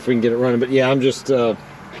step is see if we can get it running. But yeah, I'm just you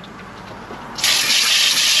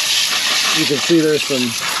can see there's some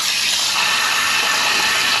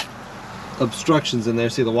obstructions in there.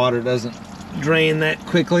 See, the water doesn't drain that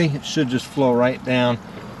quickly. It should just flow right down.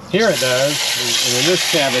 Here it does. And in this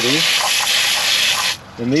cavity,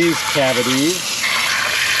 in these cavities,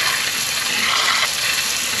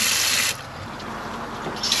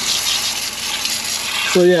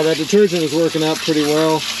 so yeah, that detergent is working out pretty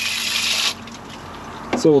well.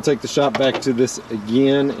 So we'll take the shop back to this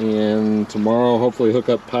again, and tomorrow hopefully hook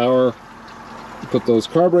up power, put those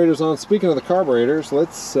carburetors on. Speaking of the carburetors,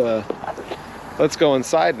 let's go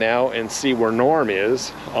inside now and see where Norm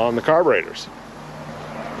is on the carburetors.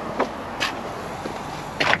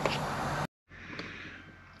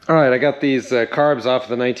 All right, I got these carbs off of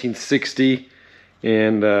the 1960,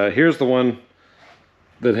 and here's the one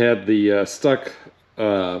that had the stuck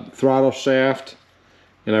throttle shaft,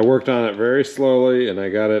 and I worked on it very slowly, and I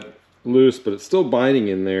got it loose, but it's still biting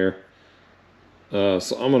in there.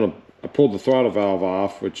 So I pulled the throttle valve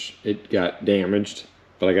off, which it got damaged,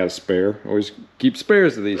 but I got a spare. Always keep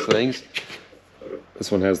spares of these things.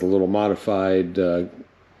 This one has the little modified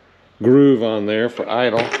groove on there for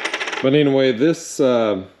idle. But anyway, this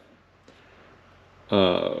I'm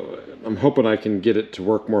hoping I can get it to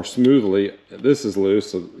work more smoothly. This is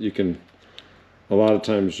loose, so you can, a lot of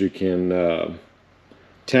times you can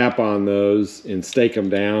tap on those and stake them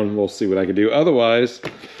down. We'll see what I can do. Otherwise,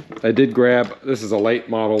 I did grab, this is a late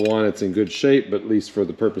model one. It's in good shape, but at least for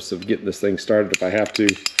the purpose of getting this thing started, if I have to,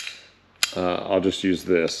 I'll just use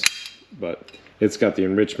this. But it's got the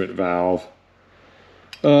enrichment valve.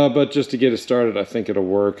 But just to get it started, I think it'll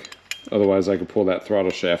work. Otherwise, I could pull that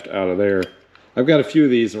throttle shaft out of there. I've got a few of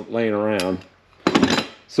these laying around.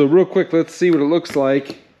 So real quick, let's see what it looks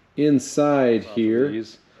like inside here.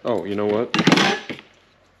 Oh, you know what?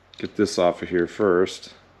 Get this off of here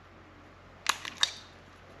first.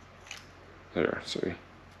 There, sorry.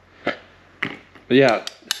 But yeah,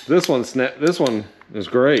 this one is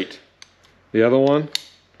great. The other one,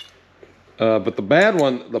 but the bad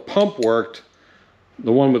one, the pump worked.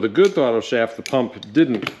 The one with the good throttle shaft, the pump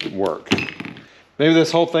didn't work. Maybe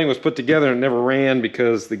this whole thing was put together and never ran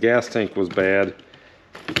because the gas tank was bad.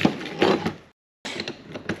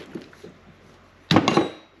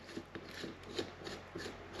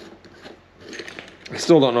 I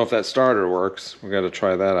still don't know if that starter works. We got to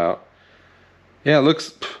try that out. Yeah,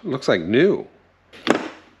 it looks like new.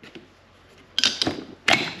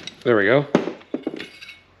 There we go.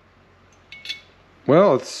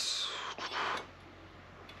 Well, it's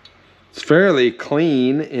fairly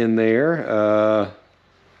clean in there.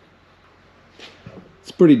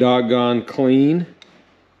 It's pretty doggone clean.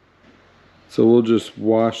 So we'll just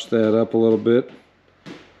wash that up a little bit.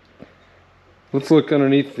 Let's look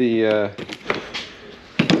underneath the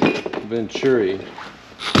Venturi.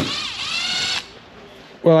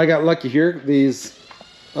 Well, I got lucky here. These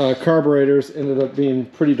carburetors ended up being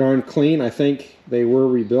pretty darn clean. I think they were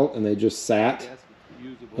rebuilt and they just sat.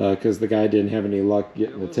 Because the guy didn't have any luck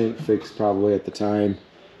getting the tank fixed probably at the time.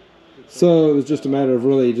 So it was just a matter of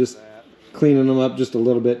really just cleaning them up just a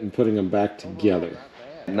little bit and putting them back together.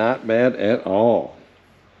 Not bad at all.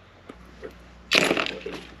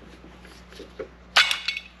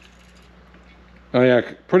 Oh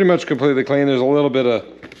yeah, pretty much completely clean. There's a little bit of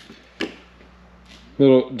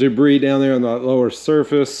little debris down there on the lower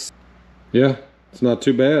surface. Yeah, it's not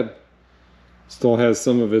too bad. Still has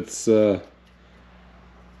some of its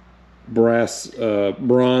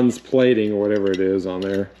bronze plating or whatever it is on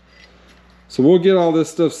there. So we'll get all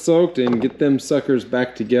this stuff soaked and get them suckers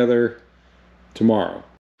back together tomorrow.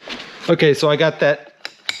 Okay, so I got that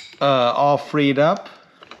all freed up,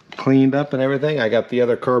 cleaned up and everything. I got the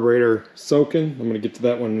other carburetor soaking. I'm gonna get to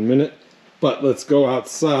that one in a minute. But let's go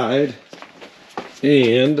outside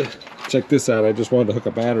and check this out. I just wanted to hook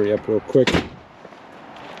a battery up real quick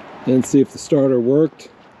and see if the starter worked.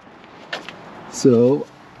 So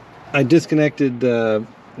I disconnected the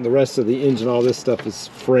rest of the engine. All this stuff is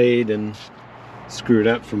frayed and screwed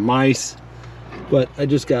up from mice. But I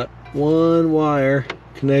just got one wire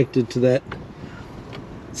connected to that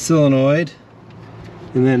solenoid.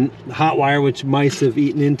 And then the hot wire, which mice have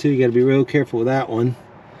eaten into. You gotta be real careful with that one.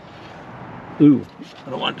 Ooh, I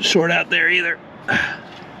don't want it to short out there either.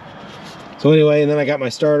 So anyway, and then I got my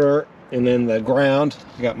starter and then the ground.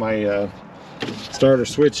 I got my starter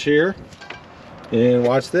switch here. And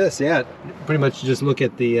watch this, yeah, pretty much just look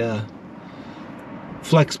at the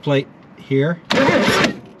flex plate here.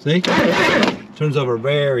 See? Turns over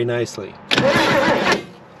very nicely.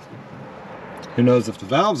 Who knows if the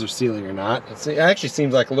valves are sealing or not. It actually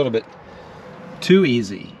seems like a little bit too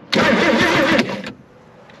easy.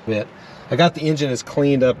 But I got the engine as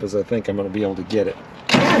cleaned up as I think I'm going to be able to get it.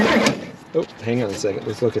 Oh, hang on a second.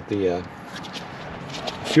 Let's look at the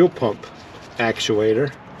fuel pump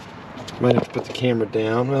actuator. Might have to put the camera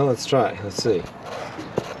down. Well, let's try. Let's see.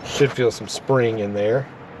 Should feel some spring in there.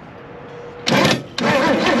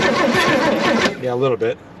 Yeah, a little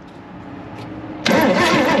bit.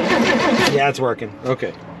 Yeah, it's working.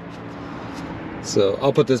 Okay. So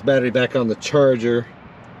I'll put this battery back on the charger.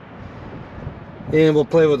 And we'll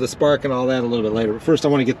play with the spark and all that a little bit later. But first I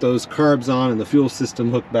want to get those carbs on and the fuel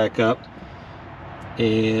system hooked back up.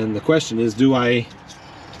 And the question is, do I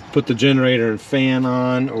put the generator and fan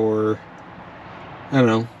on, or I don't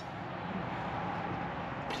know.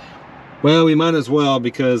 Well, we might as well,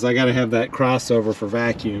 because I got to have that crossover for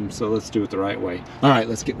vacuum, so let's do it the right way. All right,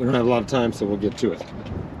 let's get, we don't have a lot of time, so we'll get to it.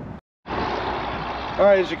 All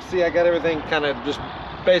right, as you can see, I got everything kind of just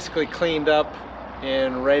basically cleaned up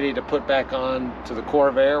and ready to put back on to the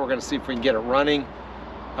Corvair. We're gonna see if we can get it running.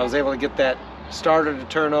 I was able to get that starter to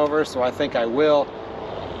turn over, so I think I will.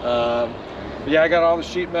 Yeah, I got all the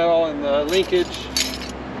sheet metal and the linkage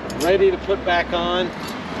ready to put back on.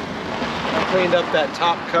 I cleaned up that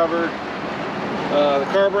top cover. The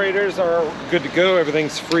carburetors are good to go.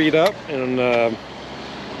 Everything's freed up, and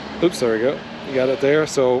oops, there we go. You got it there.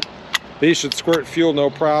 So these should squirt fuel no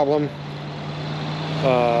problem.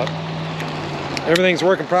 Everything's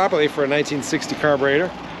working properly for a 1960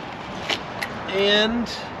 carburetor. And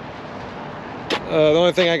the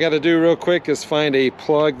only thing I got to do real quick is find a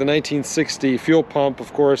plug. The 1960 fuel pump,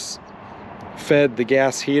 of course, fed the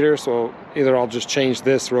gas heater, so either I'll just change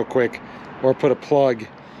this real quick or put a plug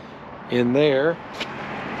in there.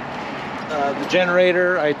 The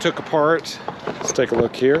generator I took apart. Let's take a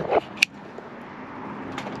look here.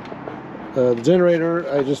 The generator,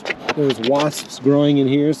 there was wasps growing in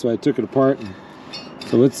here, so I took it apart.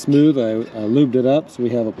 So it's smooth. I lubed it up, so we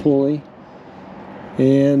have a pulley.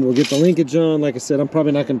 And we'll get the linkage on. Like I said, I'm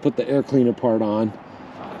probably not going to put the air cleaner part on.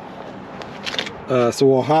 So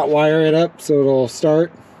we'll hot wire it up so it'll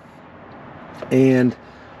start. And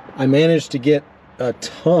I managed to get a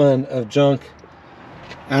ton of junk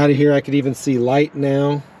out of here. I could even see light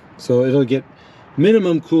now. So it'll get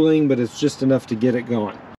minimum cooling, but it's just enough to get it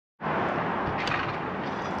going.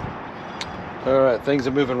 Alright, things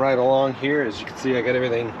are moving right along here. As you can see, I got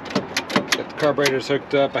everything, got the carburetors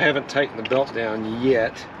hooked up. I haven't tightened the belt down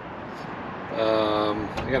yet.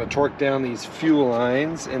 I got to torque down these fuel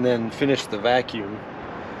lines and then finish the vacuum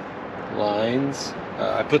lines.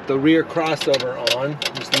 I put the rear crossover on,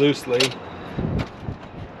 just loosely.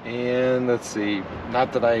 And let's see,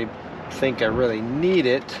 not that I think I really need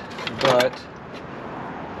it, but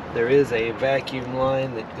there is a vacuum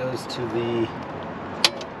line that goes to the,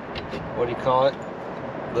 what do you call it?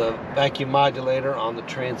 The vacuum modulator on the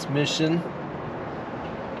transmission.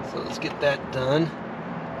 So let's get that done.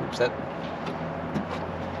 Oops, that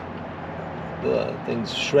the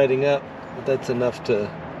thing's shredding up, but that's enough to,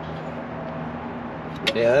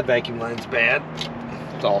 yeah, that vacuum line's bad.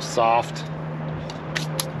 It's all soft.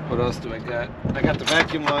 What else do I got? I got the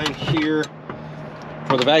vacuum line here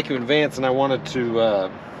for the vacuum advance, and I wanted to,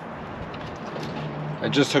 I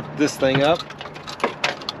just hooked this thing up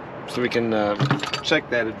so we can check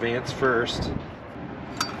that advance first.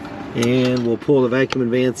 And we'll pull the vacuum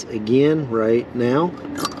advance again right now.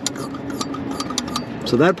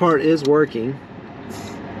 So that part is working.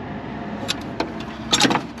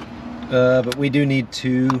 But we do need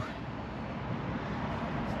to,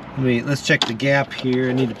 let's check the gap here.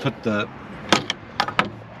 I need to put the,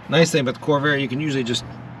 nice thing about the Corvair, you can usually just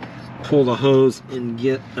pull the hose and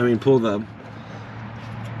pull the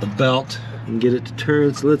belt and get it to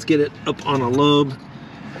turn. So let's get it up on a lobe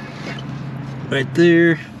right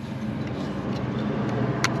there.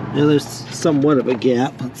 Now there's somewhat of a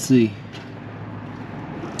gap. Let's see.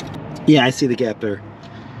 Yeah, I see the gap there.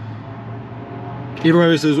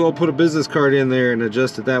 Everybody says, well, put a business card in there and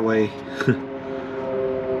adjust it that way.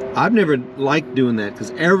 I've never liked doing that,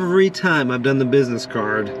 because every time I've done the business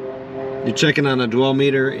card, you're checking on a dwell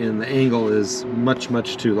meter and the angle is much,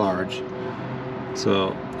 much too large.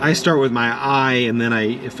 So I start with my eye, and then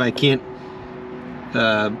if I can't,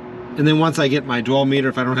 and then once I get my dwell meter,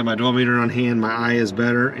 if I don't have my dwell meter on hand, my eye is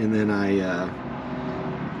better, and then I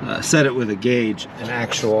set it with a gauge, an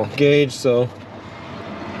actual gauge. So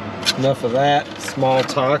enough of that small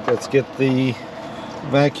talk. Let's get the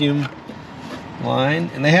vacuum line.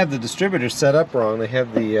 And they had the distributor set up wrong. They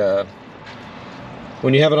had the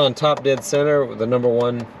when you have it on top dead center with the number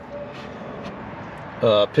 1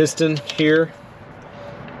 piston here,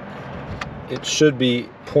 it should be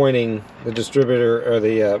pointing, the distributor, or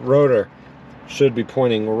the rotor should be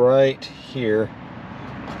pointing right here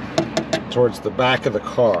towards the back of the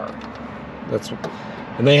car.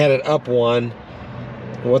 And they had it up 1.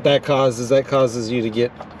 And what that causes you to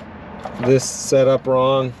get this set up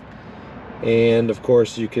wrong. And of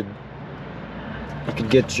course you could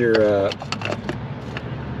get your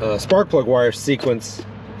spark plug wire sequence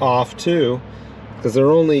off too, because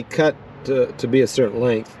they're only cut to be a certain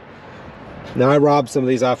length. Now I robbed some of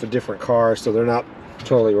these off a different car, so they're not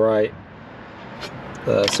totally right.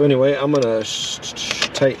 So anyway, I'm gonna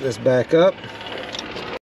tighten this back up.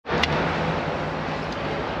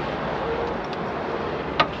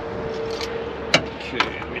 Okay,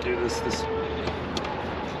 let me do this.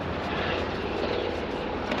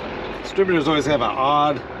 Distributors always have an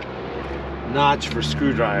odd notch for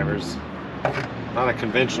screwdrivers, not a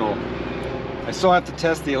conventional. I still have to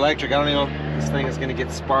test the electric. I don't know if this thing is going to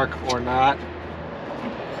get spark or not.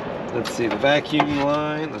 Let's see, the vacuum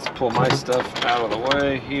line. Let's pull my stuff out of the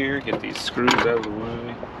way here. Get these screws out of the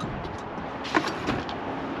way.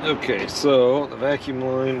 Okay, so the vacuum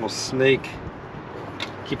line will snake.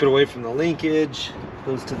 Keep it away from the linkage.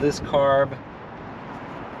 Goes to this carb.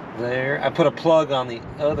 there. I put a plug on the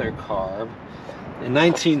other carb. In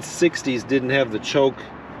 1960s didn't have the choke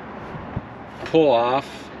pull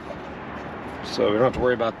off, so we don't have to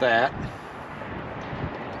worry about that.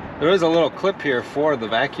 There is a little clip here for the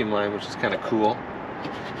vacuum line, which is kind of cool.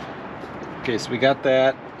 Okay, so we got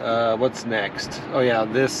that. What's next? Oh yeah,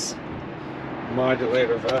 this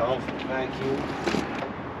modulator valve vacuum.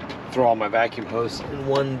 Throw all my vacuum hose in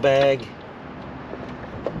one bag.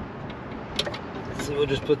 So we'll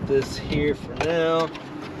just put this here for now.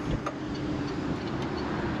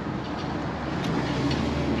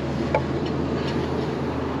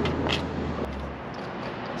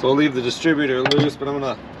 So we'll leave the distributor loose, but I'm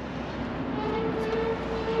gonna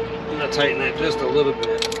tighten that just a little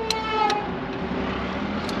bit.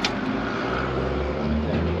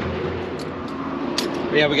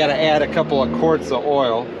 But yeah, we got to add a couple of quarts of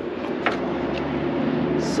oil.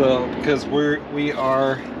 So because we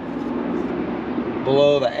are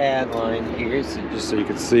below the add line here, so just so you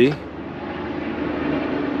can see.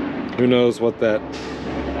 Who knows what that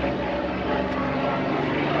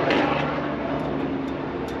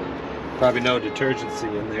probably no detergency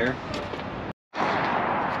in there.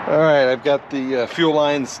 All right, I've got the fuel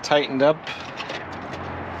lines tightened up.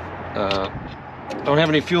 Don't have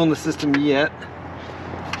any fuel in the system yet.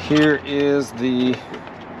 Here is the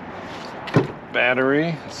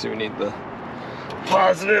battery. Let's see, we need the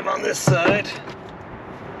positive on this side.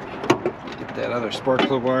 Get that other spark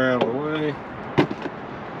plug wire out of the way.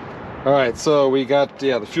 All right, so we got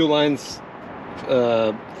the fuel lines,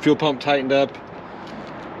 fuel pump tightened up.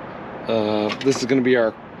 This is going to be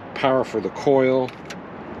our power for the coil.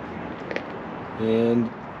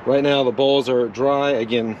 And right now the bowls are dry.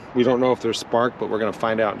 Again, we don't know if there's spark, but we're going to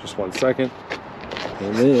find out in just 1 second.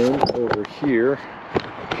 And then over here,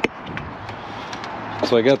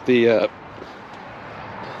 so I got the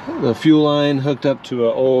fuel line hooked up to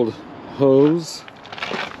an old hose.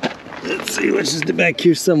 Let's see, which is back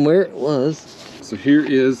here somewhere. It was. So here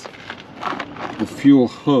is the fuel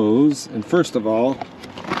hose, and first of all,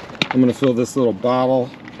 I'm going to fill this little bottle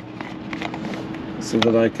so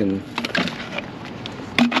that I can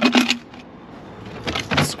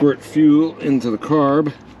squirt fuel into the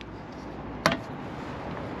carb.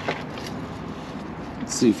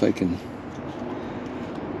 Let's see if I can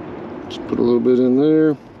just put a little bit in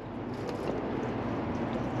there.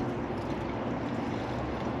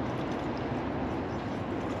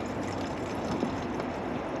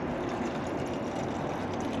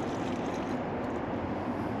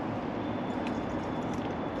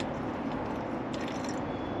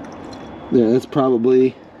 Yeah, that's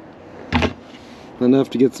probably enough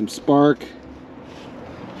to get some spark.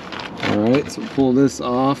 Alright, so pull this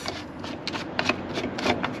off.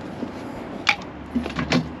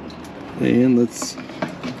 And let's,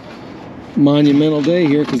 monumental day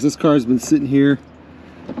here, because this car's been sitting here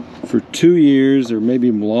for 2 years or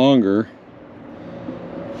maybe longer.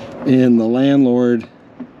 And the landlord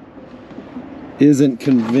isn't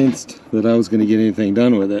convinced that I was going to get anything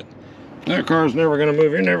done with it. That car's never going to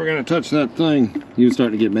move. You're never going to touch that thing. He was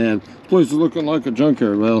starting to get mad. This place is looking like a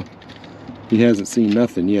junkyard. Well, he hasn't seen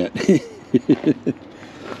nothing yet.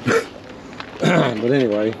 But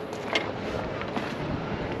anyway.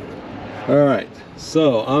 Alright,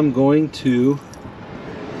 so I'm going to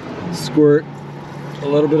squirt a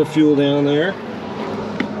little bit of fuel down there.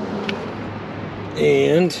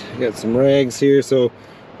 And I got some rags here, so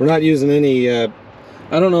we're not using any, I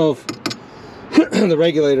don't know if the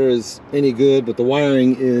regulator is any good, but the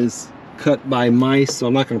wiring is cut by mice, so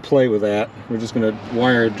I'm not going to play with that. We're just going to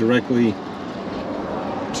wire it directly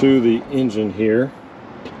to the engine here.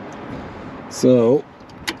 So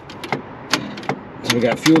we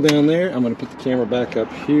got fuel down there. I'm going to put the camera back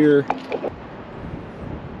up here.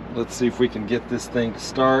 Let's see if we can get this thing to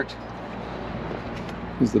start.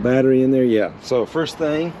 Is the battery in there? Yeah. So first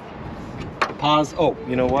thing, pause. Oh,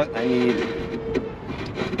 you know what? I need...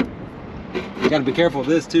 Got to be careful of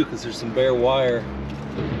this too, because there's some bare wire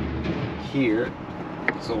here.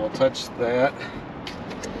 So we'll touch that.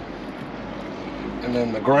 And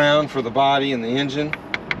then the ground for the body and the engine.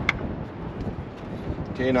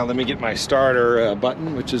 Okay, now let me get my starter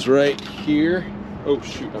button, which is right here. Oh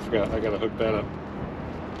shoot, I forgot. I gotta hook that up.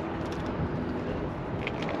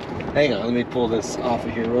 Hang on, let me pull this off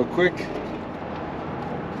of here real quick.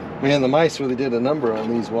 Man, the mice really did a number on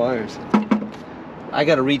these wires. I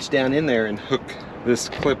gotta reach down in there and hook this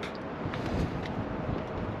clip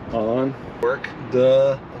on. Work.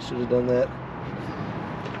 Duh, I should have done that.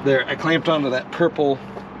 There, I clamped onto that purple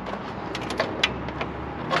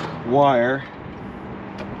wire.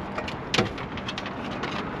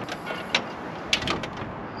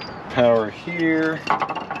 power here.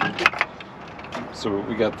 So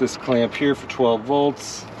we got this clamp here for 12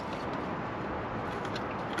 volts.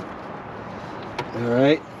 All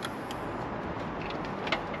right.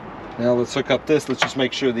 Now let's hook up this. Let's just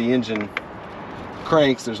make sure the engine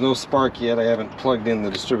cranks. There's no spark yet. I haven't plugged in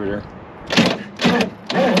the distributor.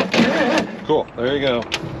 Cool, there you go.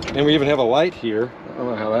 And we even have a light here. I don't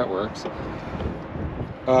know how that works.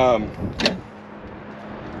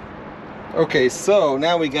 Okay, so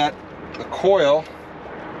now we got the coil.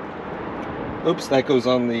 Oops, that goes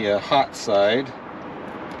on the hot side.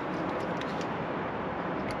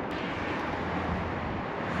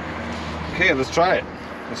 Okay, let's try it.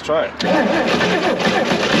 Let's try it.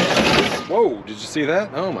 Whoa, did you see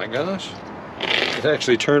that? Oh my gosh. It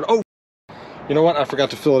actually turned, oh! You know what? I forgot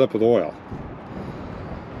to fill it up with oil.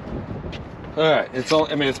 Alright, it's all,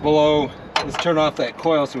 I mean, it's below. Let's turn off that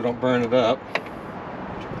coil so we don't burn it up.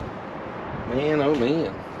 Man, oh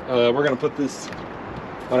man. We're going to put this,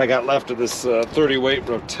 what I got left of this 30 weight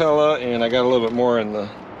Rotella, and I got a little bit more in the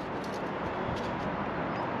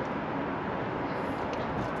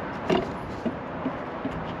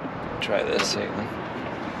try this, hang on.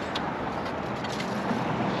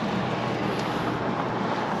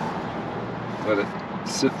 Let it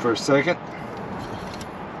sit for a second.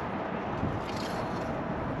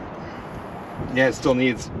 Yeah, it still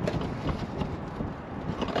needs,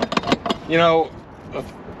 you know,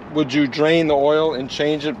 would you drain the oil and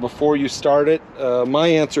change it before you start it? My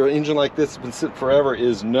answer, an engine like this has been sitting forever,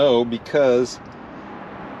 is no, because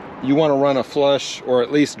you want to run a flush or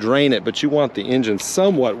at least drain it, but you want the engine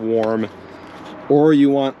somewhat warm, or you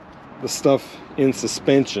want the stuff in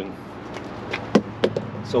suspension.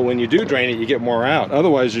 So when you do drain it, you get more out.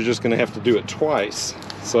 Otherwise, you're just going to have to do it twice.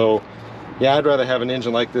 So yeah, I'd rather have an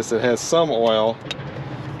engine like this that has some oil.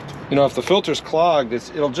 You know, if the filter's clogged,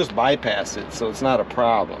 it'll just bypass it, so it's not a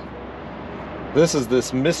problem. This is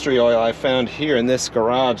this mystery oil I found here in this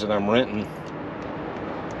garage that I'm renting.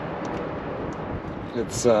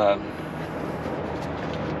 It's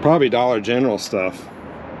probably Dollar General stuff.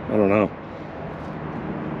 I don't know.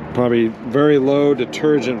 Probably very low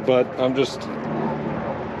detergent, but I'm just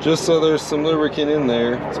so there's some lubricant in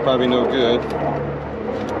there. It's probably no good.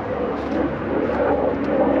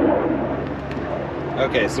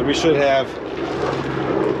 Okay, so we should have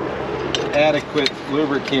adequate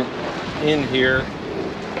lubricant in here.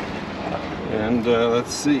 And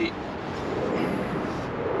let's see.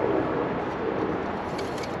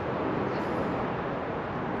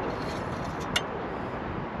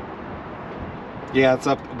 Yeah, it's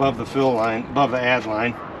up above the fill line, above the add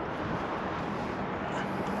line.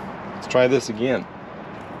 Let's try this again.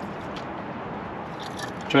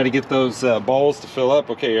 Try to get those balls to fill up.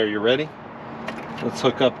 Okay, are you ready? Let's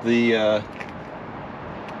hook up the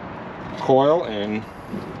coil and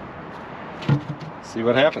see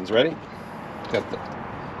what happens. Ready? Got the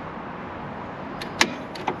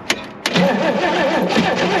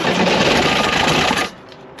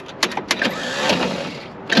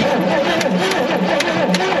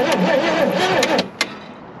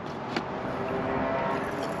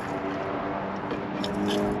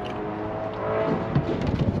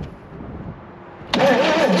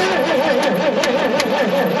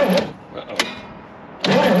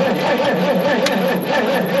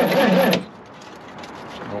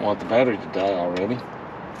I don't want the battery to die already.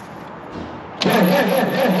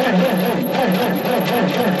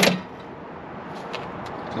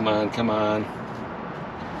 Come on, come on.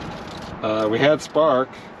 We had spark.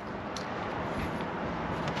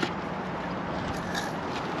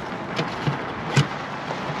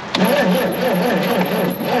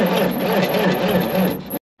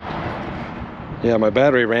 Yeah, my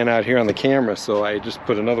battery ran out here on the camera, so I just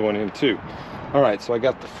put another one in too. Alright, so I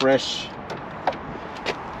got the fresh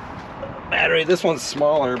battery. This one's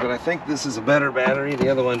smaller, but I think this is a better battery. The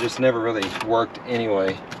other one just never really worked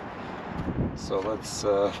anyway. So let's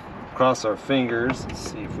cross our fingers and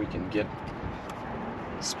see if we can get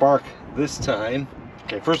spark this time.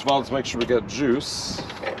 Okay, first of all, let's make sure we got juice.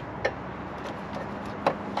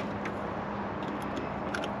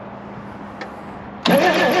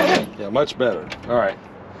 Yeah, much better. All right,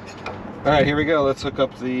 here we go. Let's hook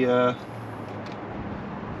up the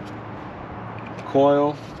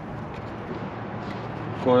coil.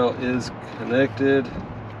 Coil is connected.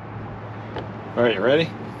 All right, you ready?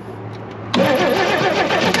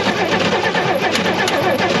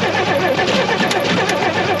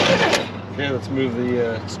 Okay, let's move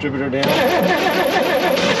the distributor down.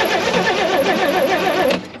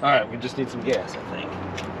 All right, we just need some gas, I think.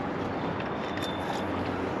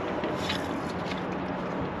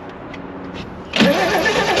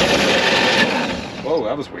 Whoa,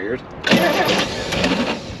 that was weird.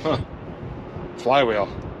 Huh. Flywheel,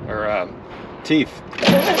 or teeth.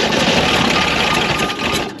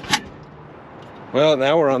 Well,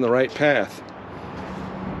 now we're on the right path.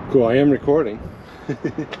 Cool, I am recording.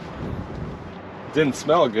 Didn't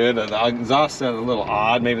smell good. The exhaust sounded a little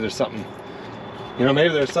odd. Maybe there's something, you know,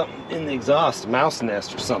 maybe there's something in the exhaust, a mouse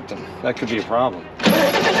nest or something. That could be a problem.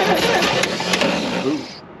 Ooh.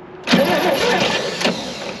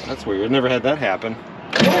 That's weird. Never had that happen.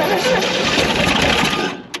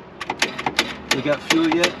 We got fuel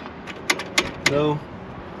yet? No.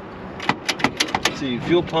 Let's see,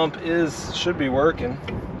 fuel pump should be working.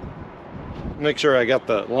 Make sure I got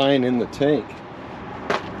the line in the tank.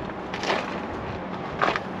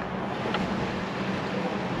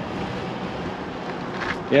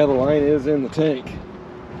 Yeah, the line is in the tank.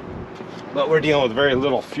 But we're dealing with very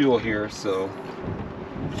little fuel here, so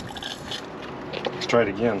let's try it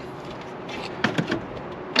again.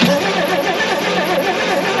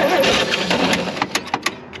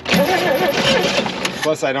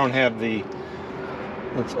 Plus I don't have the,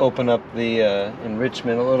 let's open up the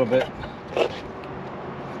enrichment a little bit.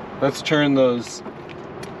 Let's turn those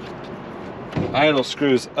idle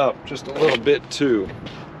screws up just a little bit too.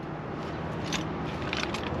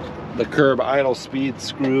 The curb idle speed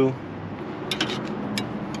screw.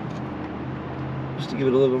 Just to give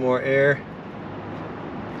it a little bit more air.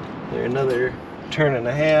 There, another turn and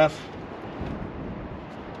a half.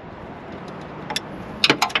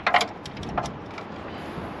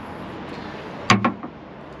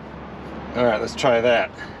 All right, let's try that.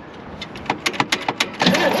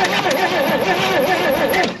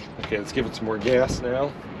 Okay, let's give it some more gas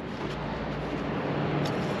now.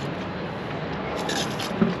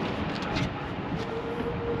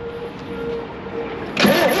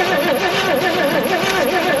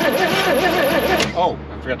 Oh,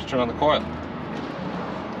 I forgot to turn on the coil.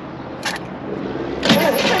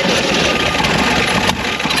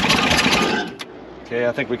 Okay,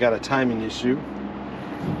 I think we got a timing issue.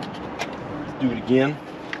 Let's do it again.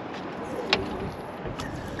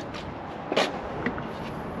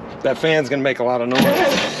 That fan's gonna make a lot of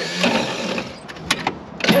noise.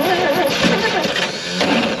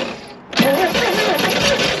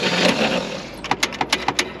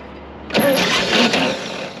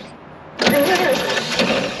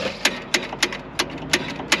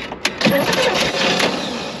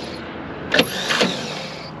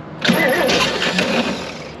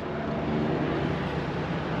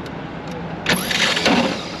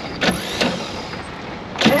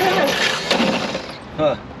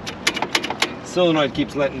 Huh. Solenoid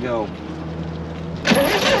keeps letting go.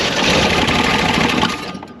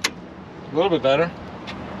 A little bit better.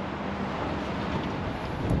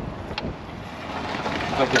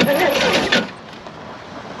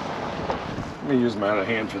 Let me use my other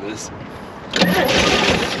hand for this.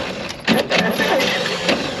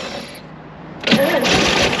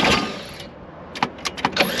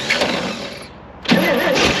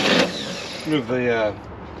 Move the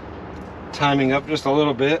timing up just a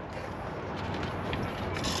little bit.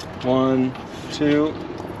 1, 2.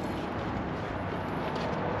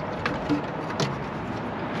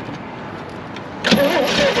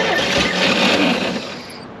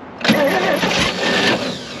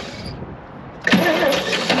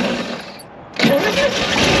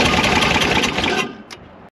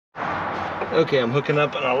 Okay, I'm hooking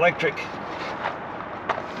up an electric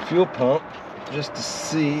fuel pump just to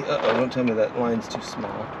see. Uh-oh, don't tell me that line's too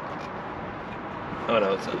small. Oh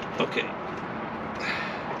no, it's not. Okay.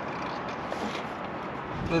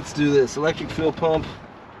 Let's do this. Electric fuel pump.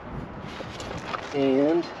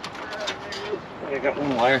 And I got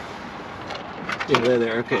one wire. Yeah,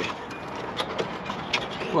 there. Okay.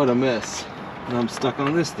 What a mess. And I'm stuck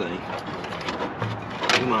on this thing.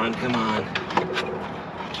 Come on, come on.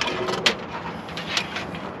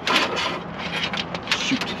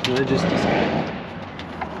 Shoot. Did I just disconnect?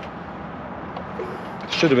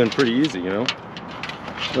 Should have been pretty easy, you know?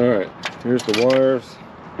 Alright, here's the wires.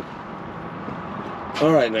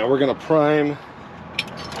 Alright, now we're going to prime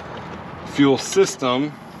fuel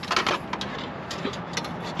system.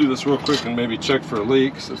 Let's do this real quick and maybe check for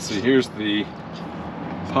leaks. Let's see, here's the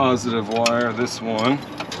positive wire, this one.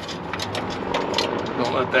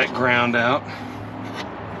 Don't let that ground out.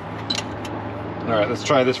 Alright, let's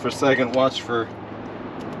try this for a second. Watch for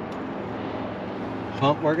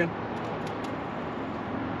pump working.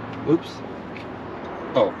 Oops.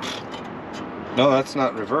 Oh. No, that's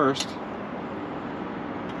not reversed.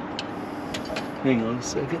 Hang on a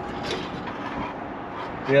second.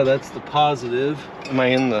 Yeah, that's the positive. Am I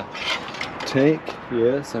in the tank?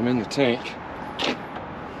 Yes, I'm in the tank.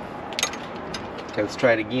 Okay, let's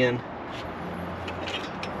try it again.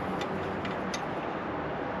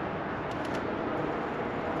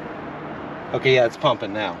 Okay, yeah, it's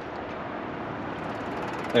pumping now.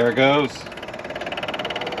 There it goes.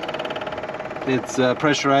 It's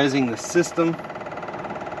pressurizing the system.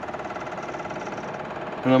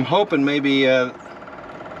 And I'm hoping maybe it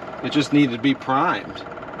just needed to be primed.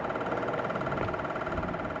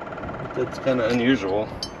 That's kind of unusual.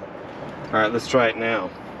 All right, let's try it now.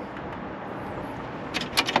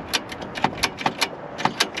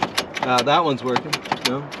 That one's working.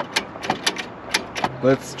 No.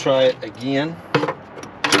 Let's try it again.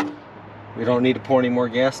 We don't need to pour any more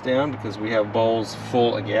gas down because we have bowls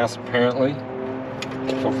full of gas apparently.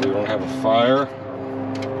 Hopefully we won't have a fire.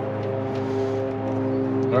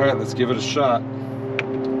 All right, let's give it a shot.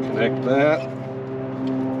 Connect that.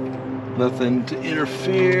 Nothing to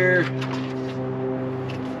interfere.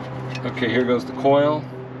 Okay, here goes the coil.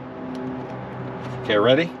 Okay,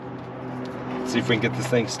 ready? Let's see if we can get this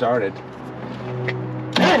thing started.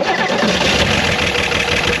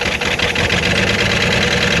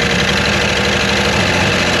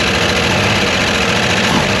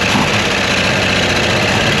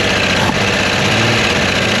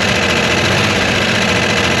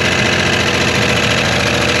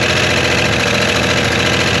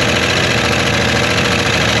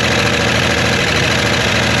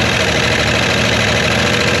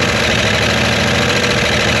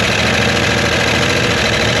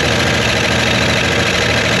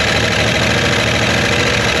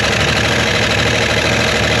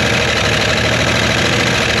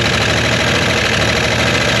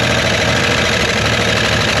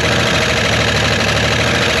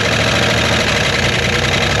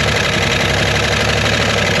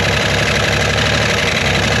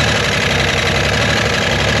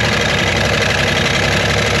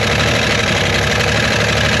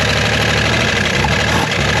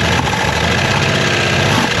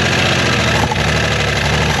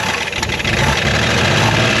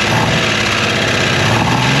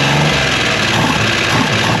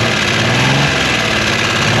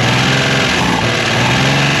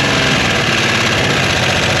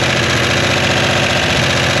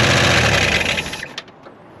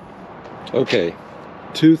 Okay,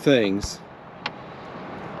 two things.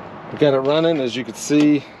 We got it running. As you can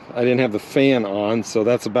see, I didn't have the fan on, so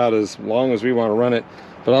that's about as long as we want to run it.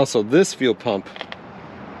 But also this fuel pump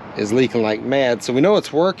is leaking like mad, so we know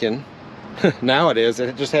it's working. Now it is.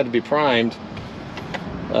 It just had to be primed.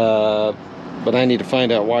 But I need to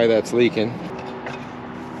find out why that's leaking.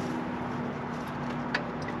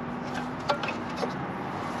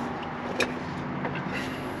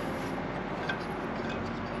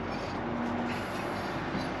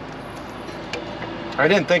 I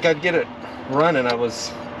didn't think I'd get it running. I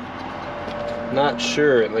was not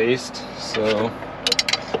sure, at least. So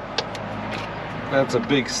that's a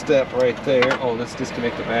big step right there. Oh, let's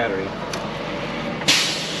disconnect the battery.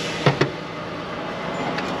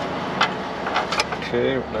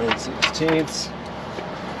 Okay, 9/16.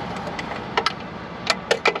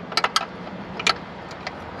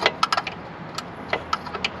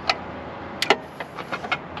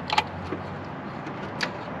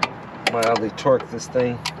 Mildly torque this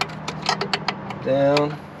thing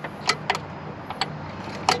down.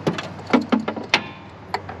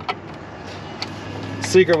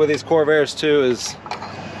 Secret with these Corvairs too is,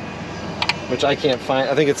 which I can't find,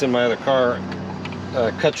 I think it's in my other car,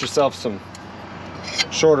 cut yourself some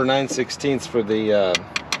shorter 9/16 for the,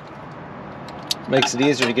 makes it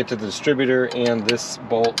easier to get to the distributor, and this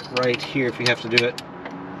bolt right here if you have to do it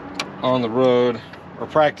on the road, or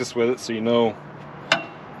practice with it so you know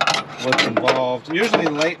what's involved. Usually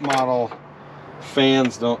late model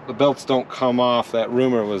fans don't, the belts don't come off. That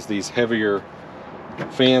rumor was these heavier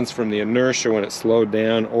fans from the inertia when it slowed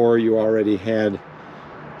down, or you already had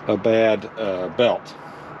a bad belt.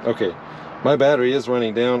 Okay, my battery is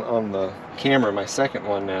running down on the camera, my second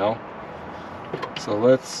one now. So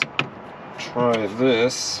let's try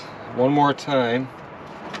this one more time.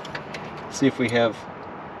 See if we have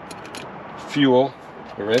fuel.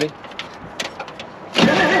 You ready?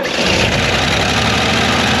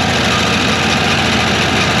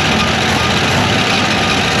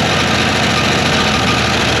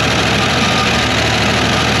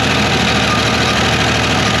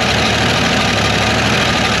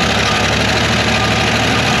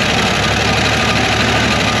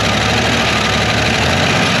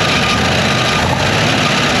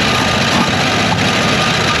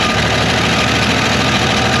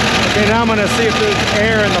 Okay, now I'm going to see if there's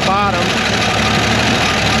air in the bottom.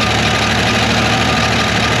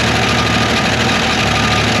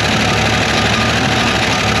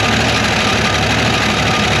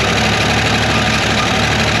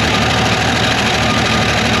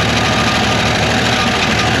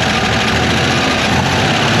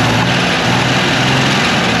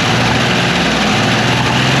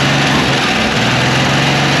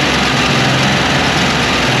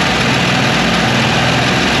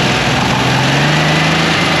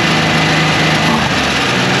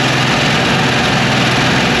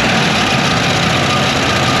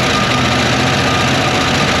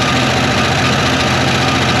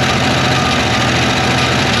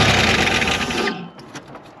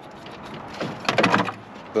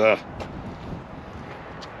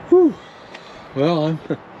 Whew. Well,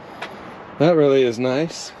 that really is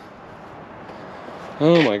nice.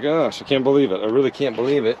 Oh my gosh, I can't believe it. I really can't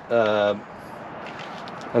believe it. That's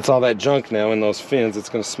all that junk now in those fins. It's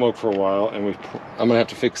going to smoke for a while, and I'm going to have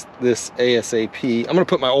to fix this ASAP. I'm going to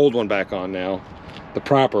put my old one back on now, the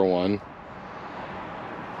proper one.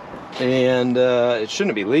 And it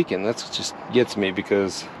shouldn't be leaking. That just gets me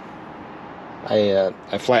because I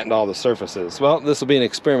flattened all the surfaces. Well, this will be an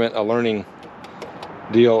experiment, a learning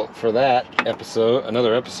deal for that episode,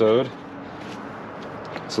 another episode.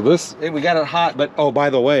 So this, we got it hot, but oh, by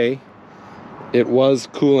the way, it was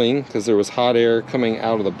cooling because there was hot air coming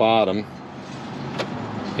out of the bottom.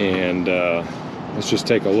 And let's just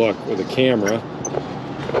take a look with a camera.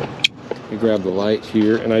 Let me grab the light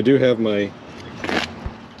here, and I do have my,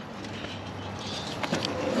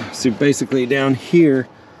 see, basically down here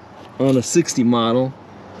on a 60 model,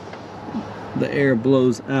 the air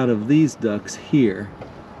blows out of these ducts here.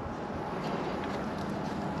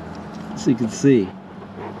 So you can see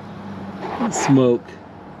smoke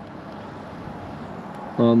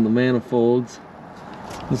on the manifolds.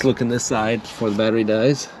 Let's look on this side before the battery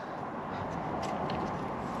dies.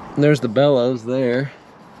 And there's the bellows there.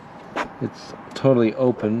 It's totally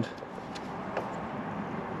opened.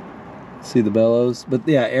 See the bellows? But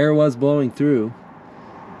yeah, air was blowing through.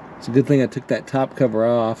 It's a good thing I took that top cover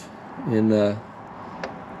off, and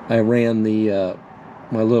I ran the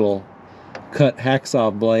my little cut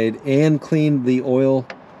hacksaw blade and cleaned the oil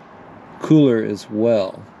cooler as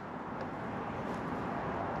well.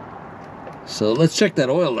 So let's check that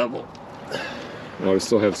oil level. Oh, we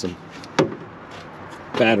still have some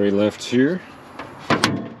battery left here.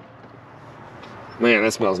 Man,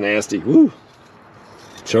 that smells nasty. Woo!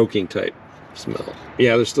 Choking type smell.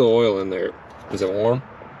 Yeah, there's still oil in there. Is it warm?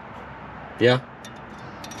 Yeah?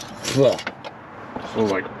 Ugh.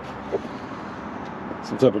 Smells like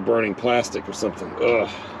some type of burning plastic or something. Ugh.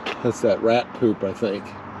 That's that rat poop, I think.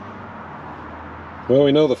 Well,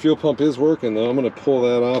 we know the fuel pump is working though. I'm going to pull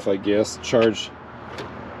that off, I guess. Charge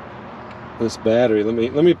this battery.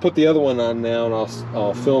 Let me put the other one on now, and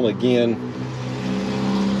I'll film again.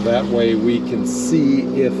 That way we can see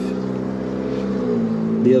if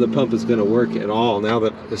the other pump is going to work at all now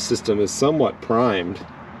that the system is somewhat primed.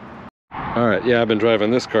 Alright, yeah, I've been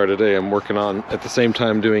driving this car today. I'm working on, at the same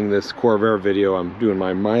time doing this Corvair video, I'm doing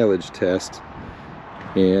my mileage test.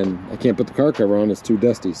 And I can't put the car cover on, it's too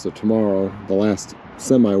dusty. So tomorrow, the last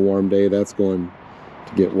semi-warm day, that's going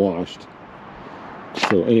to get washed.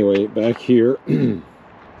 So anyway, back here.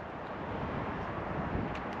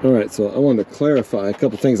 Alright, so I wanted to clarify a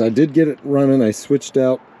couple things. I did get it running. I switched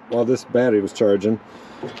out while this battery was charging.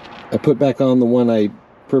 I put back on the one I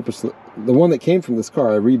purposely, the one that came from this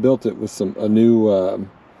car. I rebuilt it with a new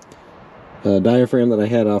diaphragm that I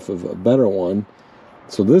had off of a better one.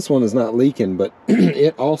 So this one is not leaking, but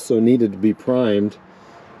it also needed to be primed.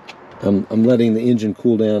 I'm letting the engine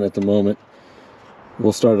cool down at the moment.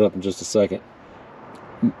 We'll start it up in just a second.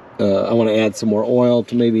 I want to add some more oil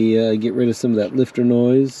to maybe get rid of some of that lifter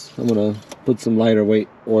noise. I'm going to put some lighter weight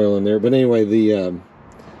oil in there. But anyway, the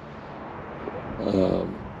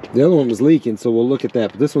other one was leaking, so we'll look at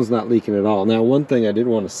that. But this one's not leaking at all. Now, one thing I did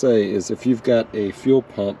want to say is if you've got a fuel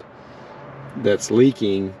pump that's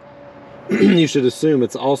leaking, you should assume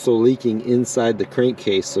it's also leaking inside the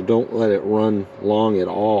crankcase, so don't let it run long at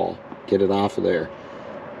all. Get it off of there.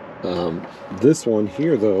 This one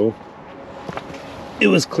here, though, it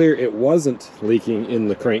was clear it wasn't leaking in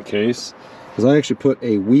the crankcase, because I actually put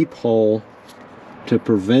a weep hole to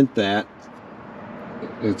prevent that.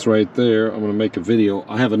 It's right there. I'm going to make a video.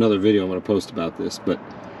 I have another video I'm going to post about this, but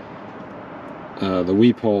the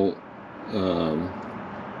weep hole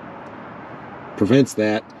prevents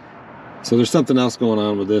that. So there's something else going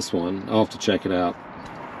on with this one. I'll have to check it out.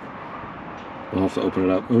 I'll have to open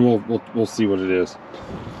it up, and we'll see what it is.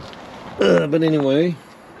 But anyway,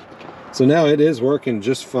 so now it is working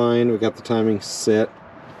just fine. We got the timing set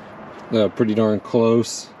pretty darn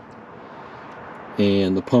close,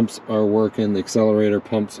 and the pumps are working. The accelerator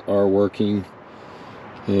pumps are working,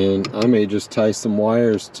 and I may just tie some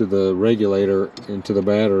wires to the regulator into the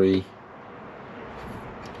battery.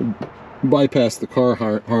 Bypass the car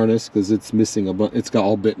harness because it's missing it's got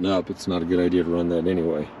all bitten up. It's not a good idea to run that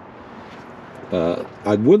anyway.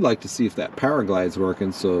 I would like to see if that power glide's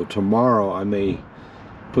working, so tomorrow I may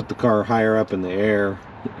put the car higher up in the air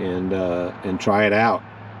and try it out.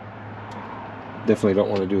 Definitely don't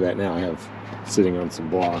want to do that now. I have sitting on some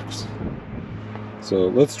blocks. So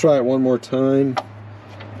let's try it one more time.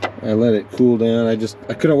 I let it cool down. I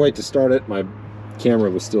couldn't wait to start it. My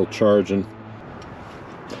camera was still charging.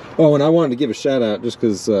 Oh, and I wanted to give a shout out just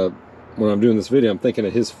because when I'm doing this video, I'm thinking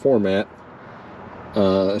of his format.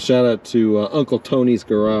 Shout out to Uncle Tony's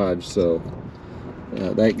Garage. So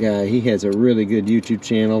that guy, he has a really good YouTube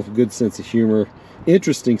channel, good sense of humor,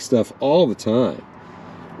 interesting stuff all the time.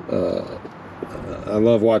 I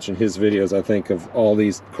love watching his videos. I think of all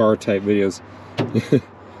these car type videos,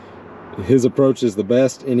 his approach is the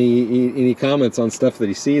best. Any comments on stuff that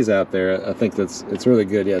he sees out there, I think it's really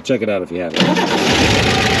good. Yeah, check it out if you haven't.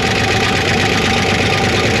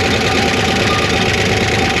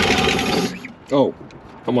 Oh,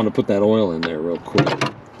 I'm gonna put that oil in there real quick.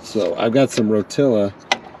 So I've got some Rotella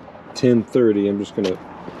 1030. I'm just gonna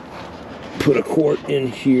put a quart in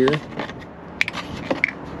here.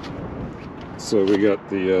 So we got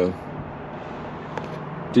the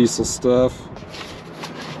diesel stuff,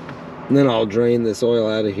 and then I'll drain this oil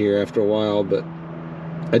out of here after a while. But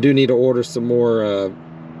I do need to order some more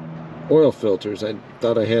oil filters. I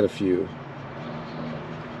thought I had a few.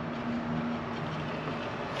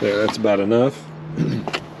 There, that's about enough.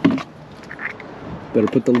 Better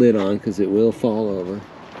put the lid on because it will fall over.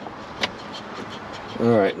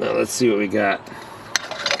 All right, now let's see what we got.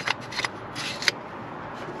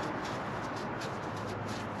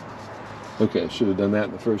 Okay, should have done that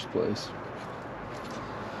in the first place.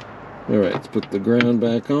 All right, let's put the ground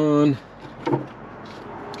back on.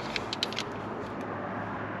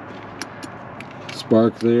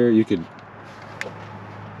 Spark there. You can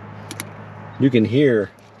hear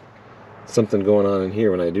something going on in here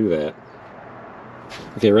when I do that.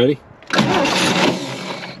 Okay, ready?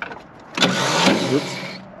 Oops.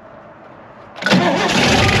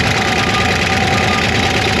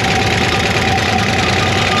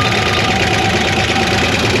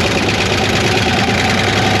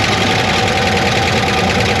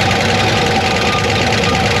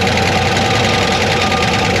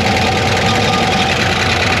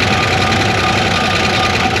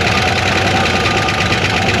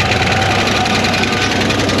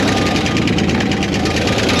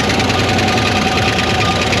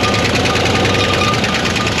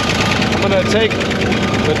 Take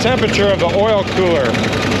the temperature of the oil cooler.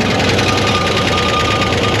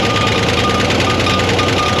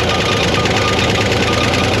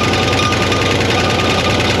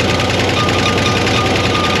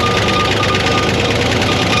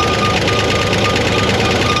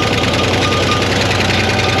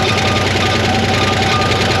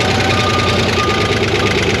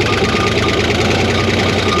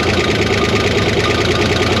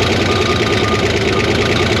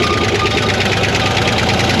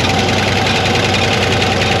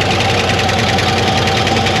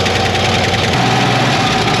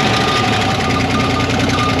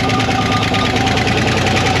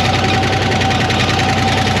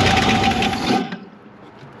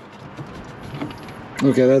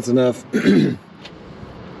 Okay, that's enough. I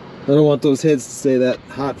don't want those heads to stay that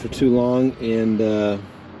hot for too long, and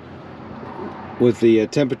with the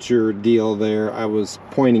temperature deal there, I was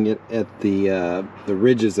pointing it at the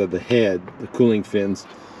ridges of the head, the cooling fins.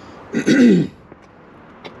 Because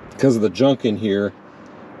of the junk in here,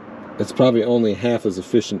 it's probably only half as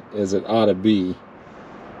efficient as it ought to be.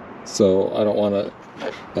 So I don't want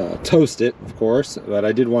to toast it, of course, but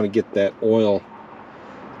I did want to get that oil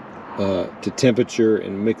to temperature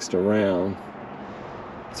and mixed around.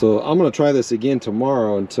 So I'm going to try this again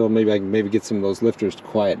tomorrow until maybe I can get some of those lifters to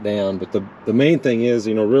quiet down. But the main thing is,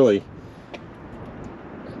 you know, really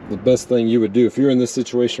the best thing you would do if you're in this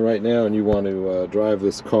situation right now and you want to drive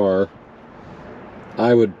this car,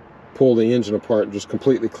 I would pull the engine apart and just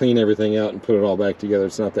completely clean everything out and put it all back together.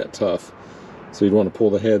 It's not that tough. So you'd want to pull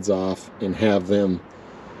the heads off and have them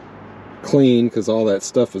clean, because all that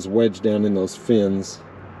stuff is wedged down in those fins.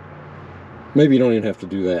 Maybe you don't even have to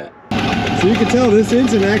do that. So you can tell this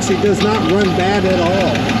engine actually does not run bad at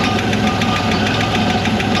all.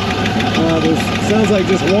 There sounds like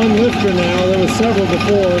just one lifter now. There was several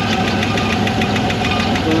before.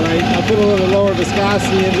 But I put a little lower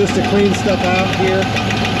viscosity in just to clean stuff out here.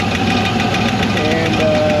 And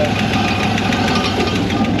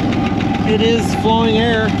it is flowing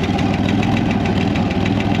air.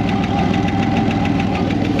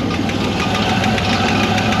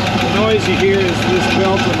 Noise you hear is this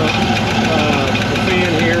belt on the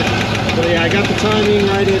fan here. But yeah, I got the timing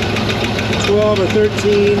right at 12 or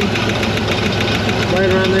 13, right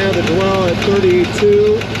around there. The dwell at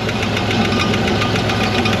 32,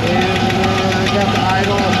 and I got the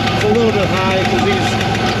idle. It's a little bit high because these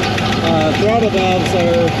throttle valves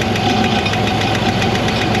are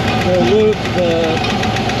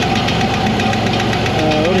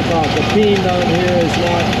what do you call it? The peen down here is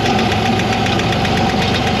not.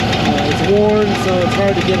 Worn, so it's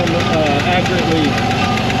hard to get them accurately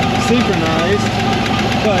synchronized,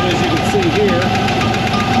 but as you can see here,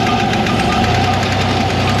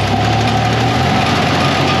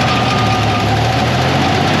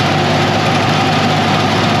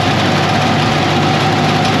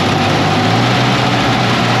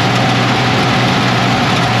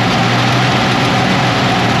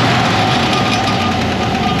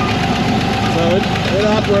 it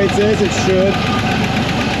operates as it should.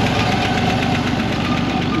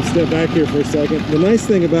 Step back here for a second. The nice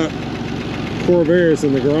thing about Corvairs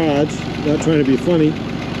in the garage, not trying to be funny,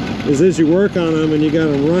 is as you work on them and you got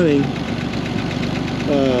them running,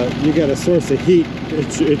 you got a source of heat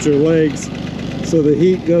at your legs, so the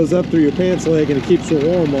heat goes up through your pants leg and it keeps you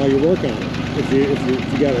warm while you work on it if you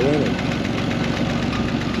got it running.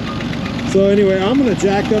 So anyway, I'm going to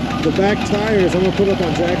jack up the back tires. I'm going to put up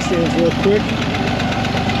on jack stands real quick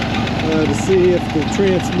to see if the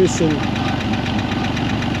transmission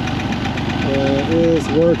is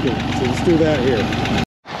working. So let's do that here.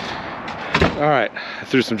 All right, I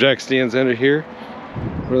threw some jack stands under here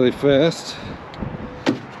really fast.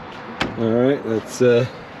 All right, let's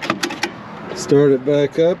start it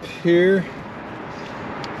back up here.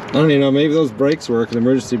 I don't even know, maybe those brakes work, an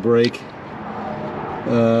emergency brake.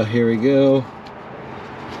 Here we go.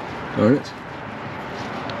 All right,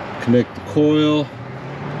 connect the coil.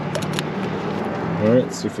 All right,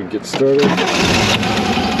 let's see if we can get started.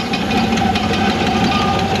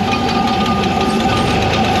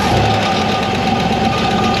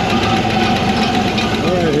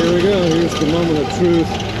 Alright, here we go. Here's the moment of truth.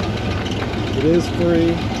 It is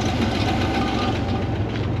free.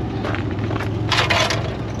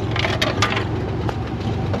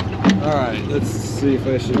 Alright, let's see if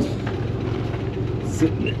I should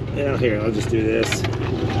sit down here. I'll just do this.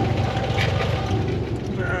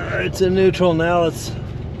 Alright, it's in neutral now. Let's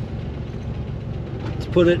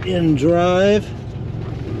put it in drive.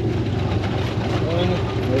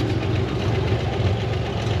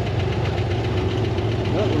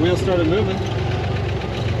 Oh, the wheel started moving.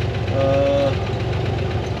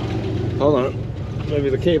 Hold on. Maybe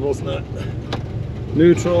the cable's not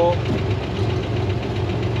neutral.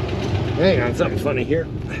 Hang on, something funny here.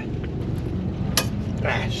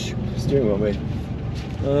 Ah, shoot. Steering wheel made.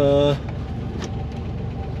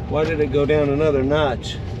 Why did it go down another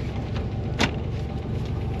notch?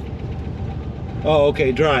 Oh,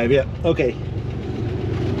 okay, drive, yeah, okay.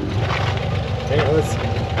 Hang on, let's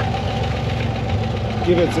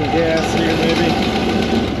give it some gas here, maybe.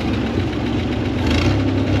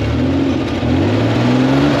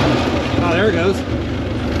 Oh, there it goes.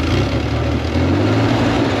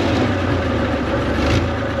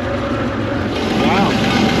 Wow.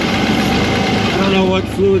 I don't know what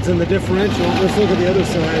fluid's in the differential. Let's look at the other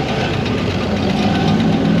side.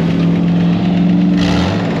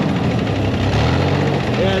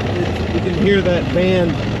 You can hear that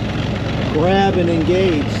band grab and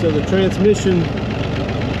engage, so the transmission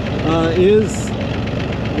is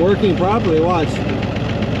working properly. Watch.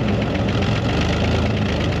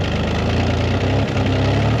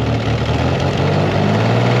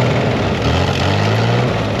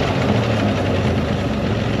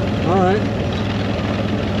 All right,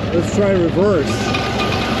 let's try reverse.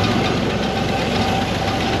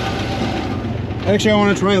 Actually, I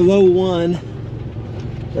want to try a low one.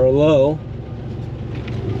 Or low.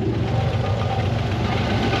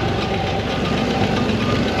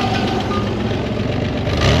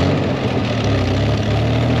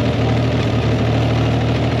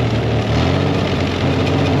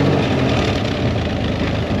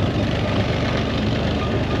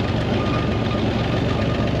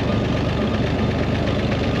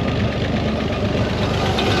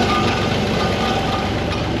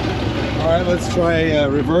 All right, let's try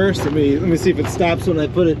reverse. Let me see if it stops when I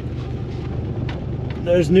put it.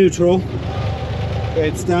 There's neutral. Okay,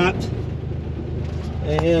 it stopped.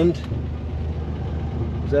 And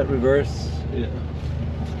is that reverse? Yeah.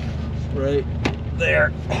 Right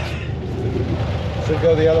there. Should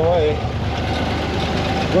go the other way.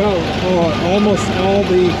 Well, almost all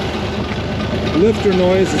the lifter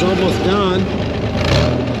noise is almost gone.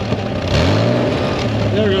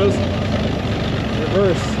 There it goes.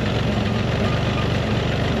 Reverse.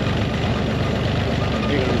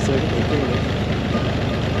 Hang on a second.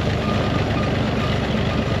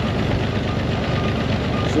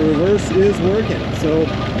 So reverse is working. So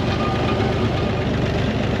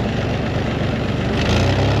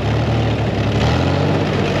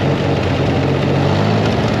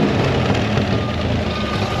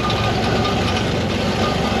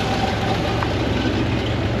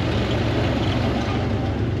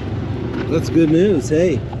that's good news.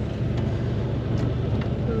 Hey,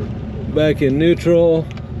 back in neutral.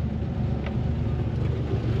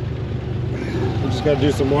 just got to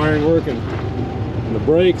do some wiring work and the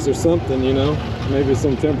brakes or something, you know, maybe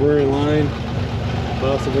some temporary line,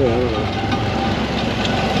 possibly, I don't know.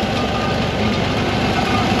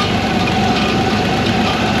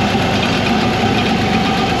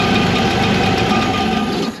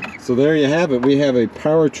 So there you have it. We have a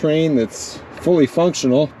powertrain that's fully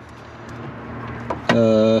functional.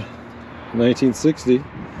 1960.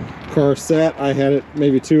 Car sat. I had it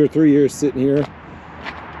maybe 2 or 3 years sitting here,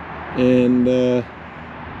 and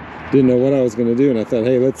didn't know what I was going to do. And I thought,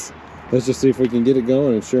 hey, let's just see if we can get it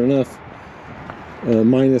going. And sure enough,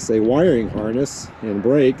 minus a wiring harness and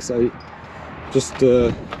brakes, I just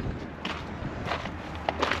you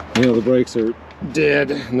know, the brakes are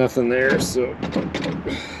dead. Nothing there. So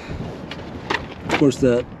of course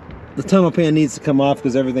the tunnel pan needs to come off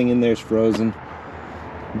because everything in there is frozen.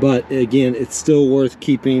 But again, it's still worth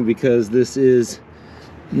keeping because this is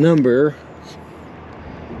number,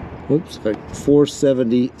 oops,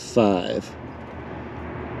 475.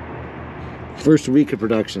 First week of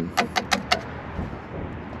production.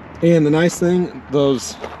 And the nice thing,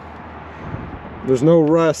 there's no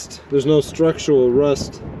rust, there's no structural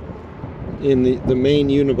rust in the main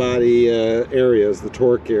unibody areas, the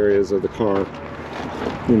torque areas of the car,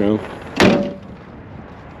 you know.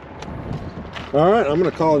 All right, I'm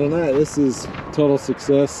gonna call it a night. This is total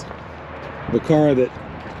success. The car that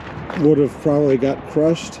would have probably got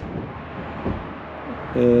crushed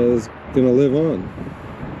is gonna live on.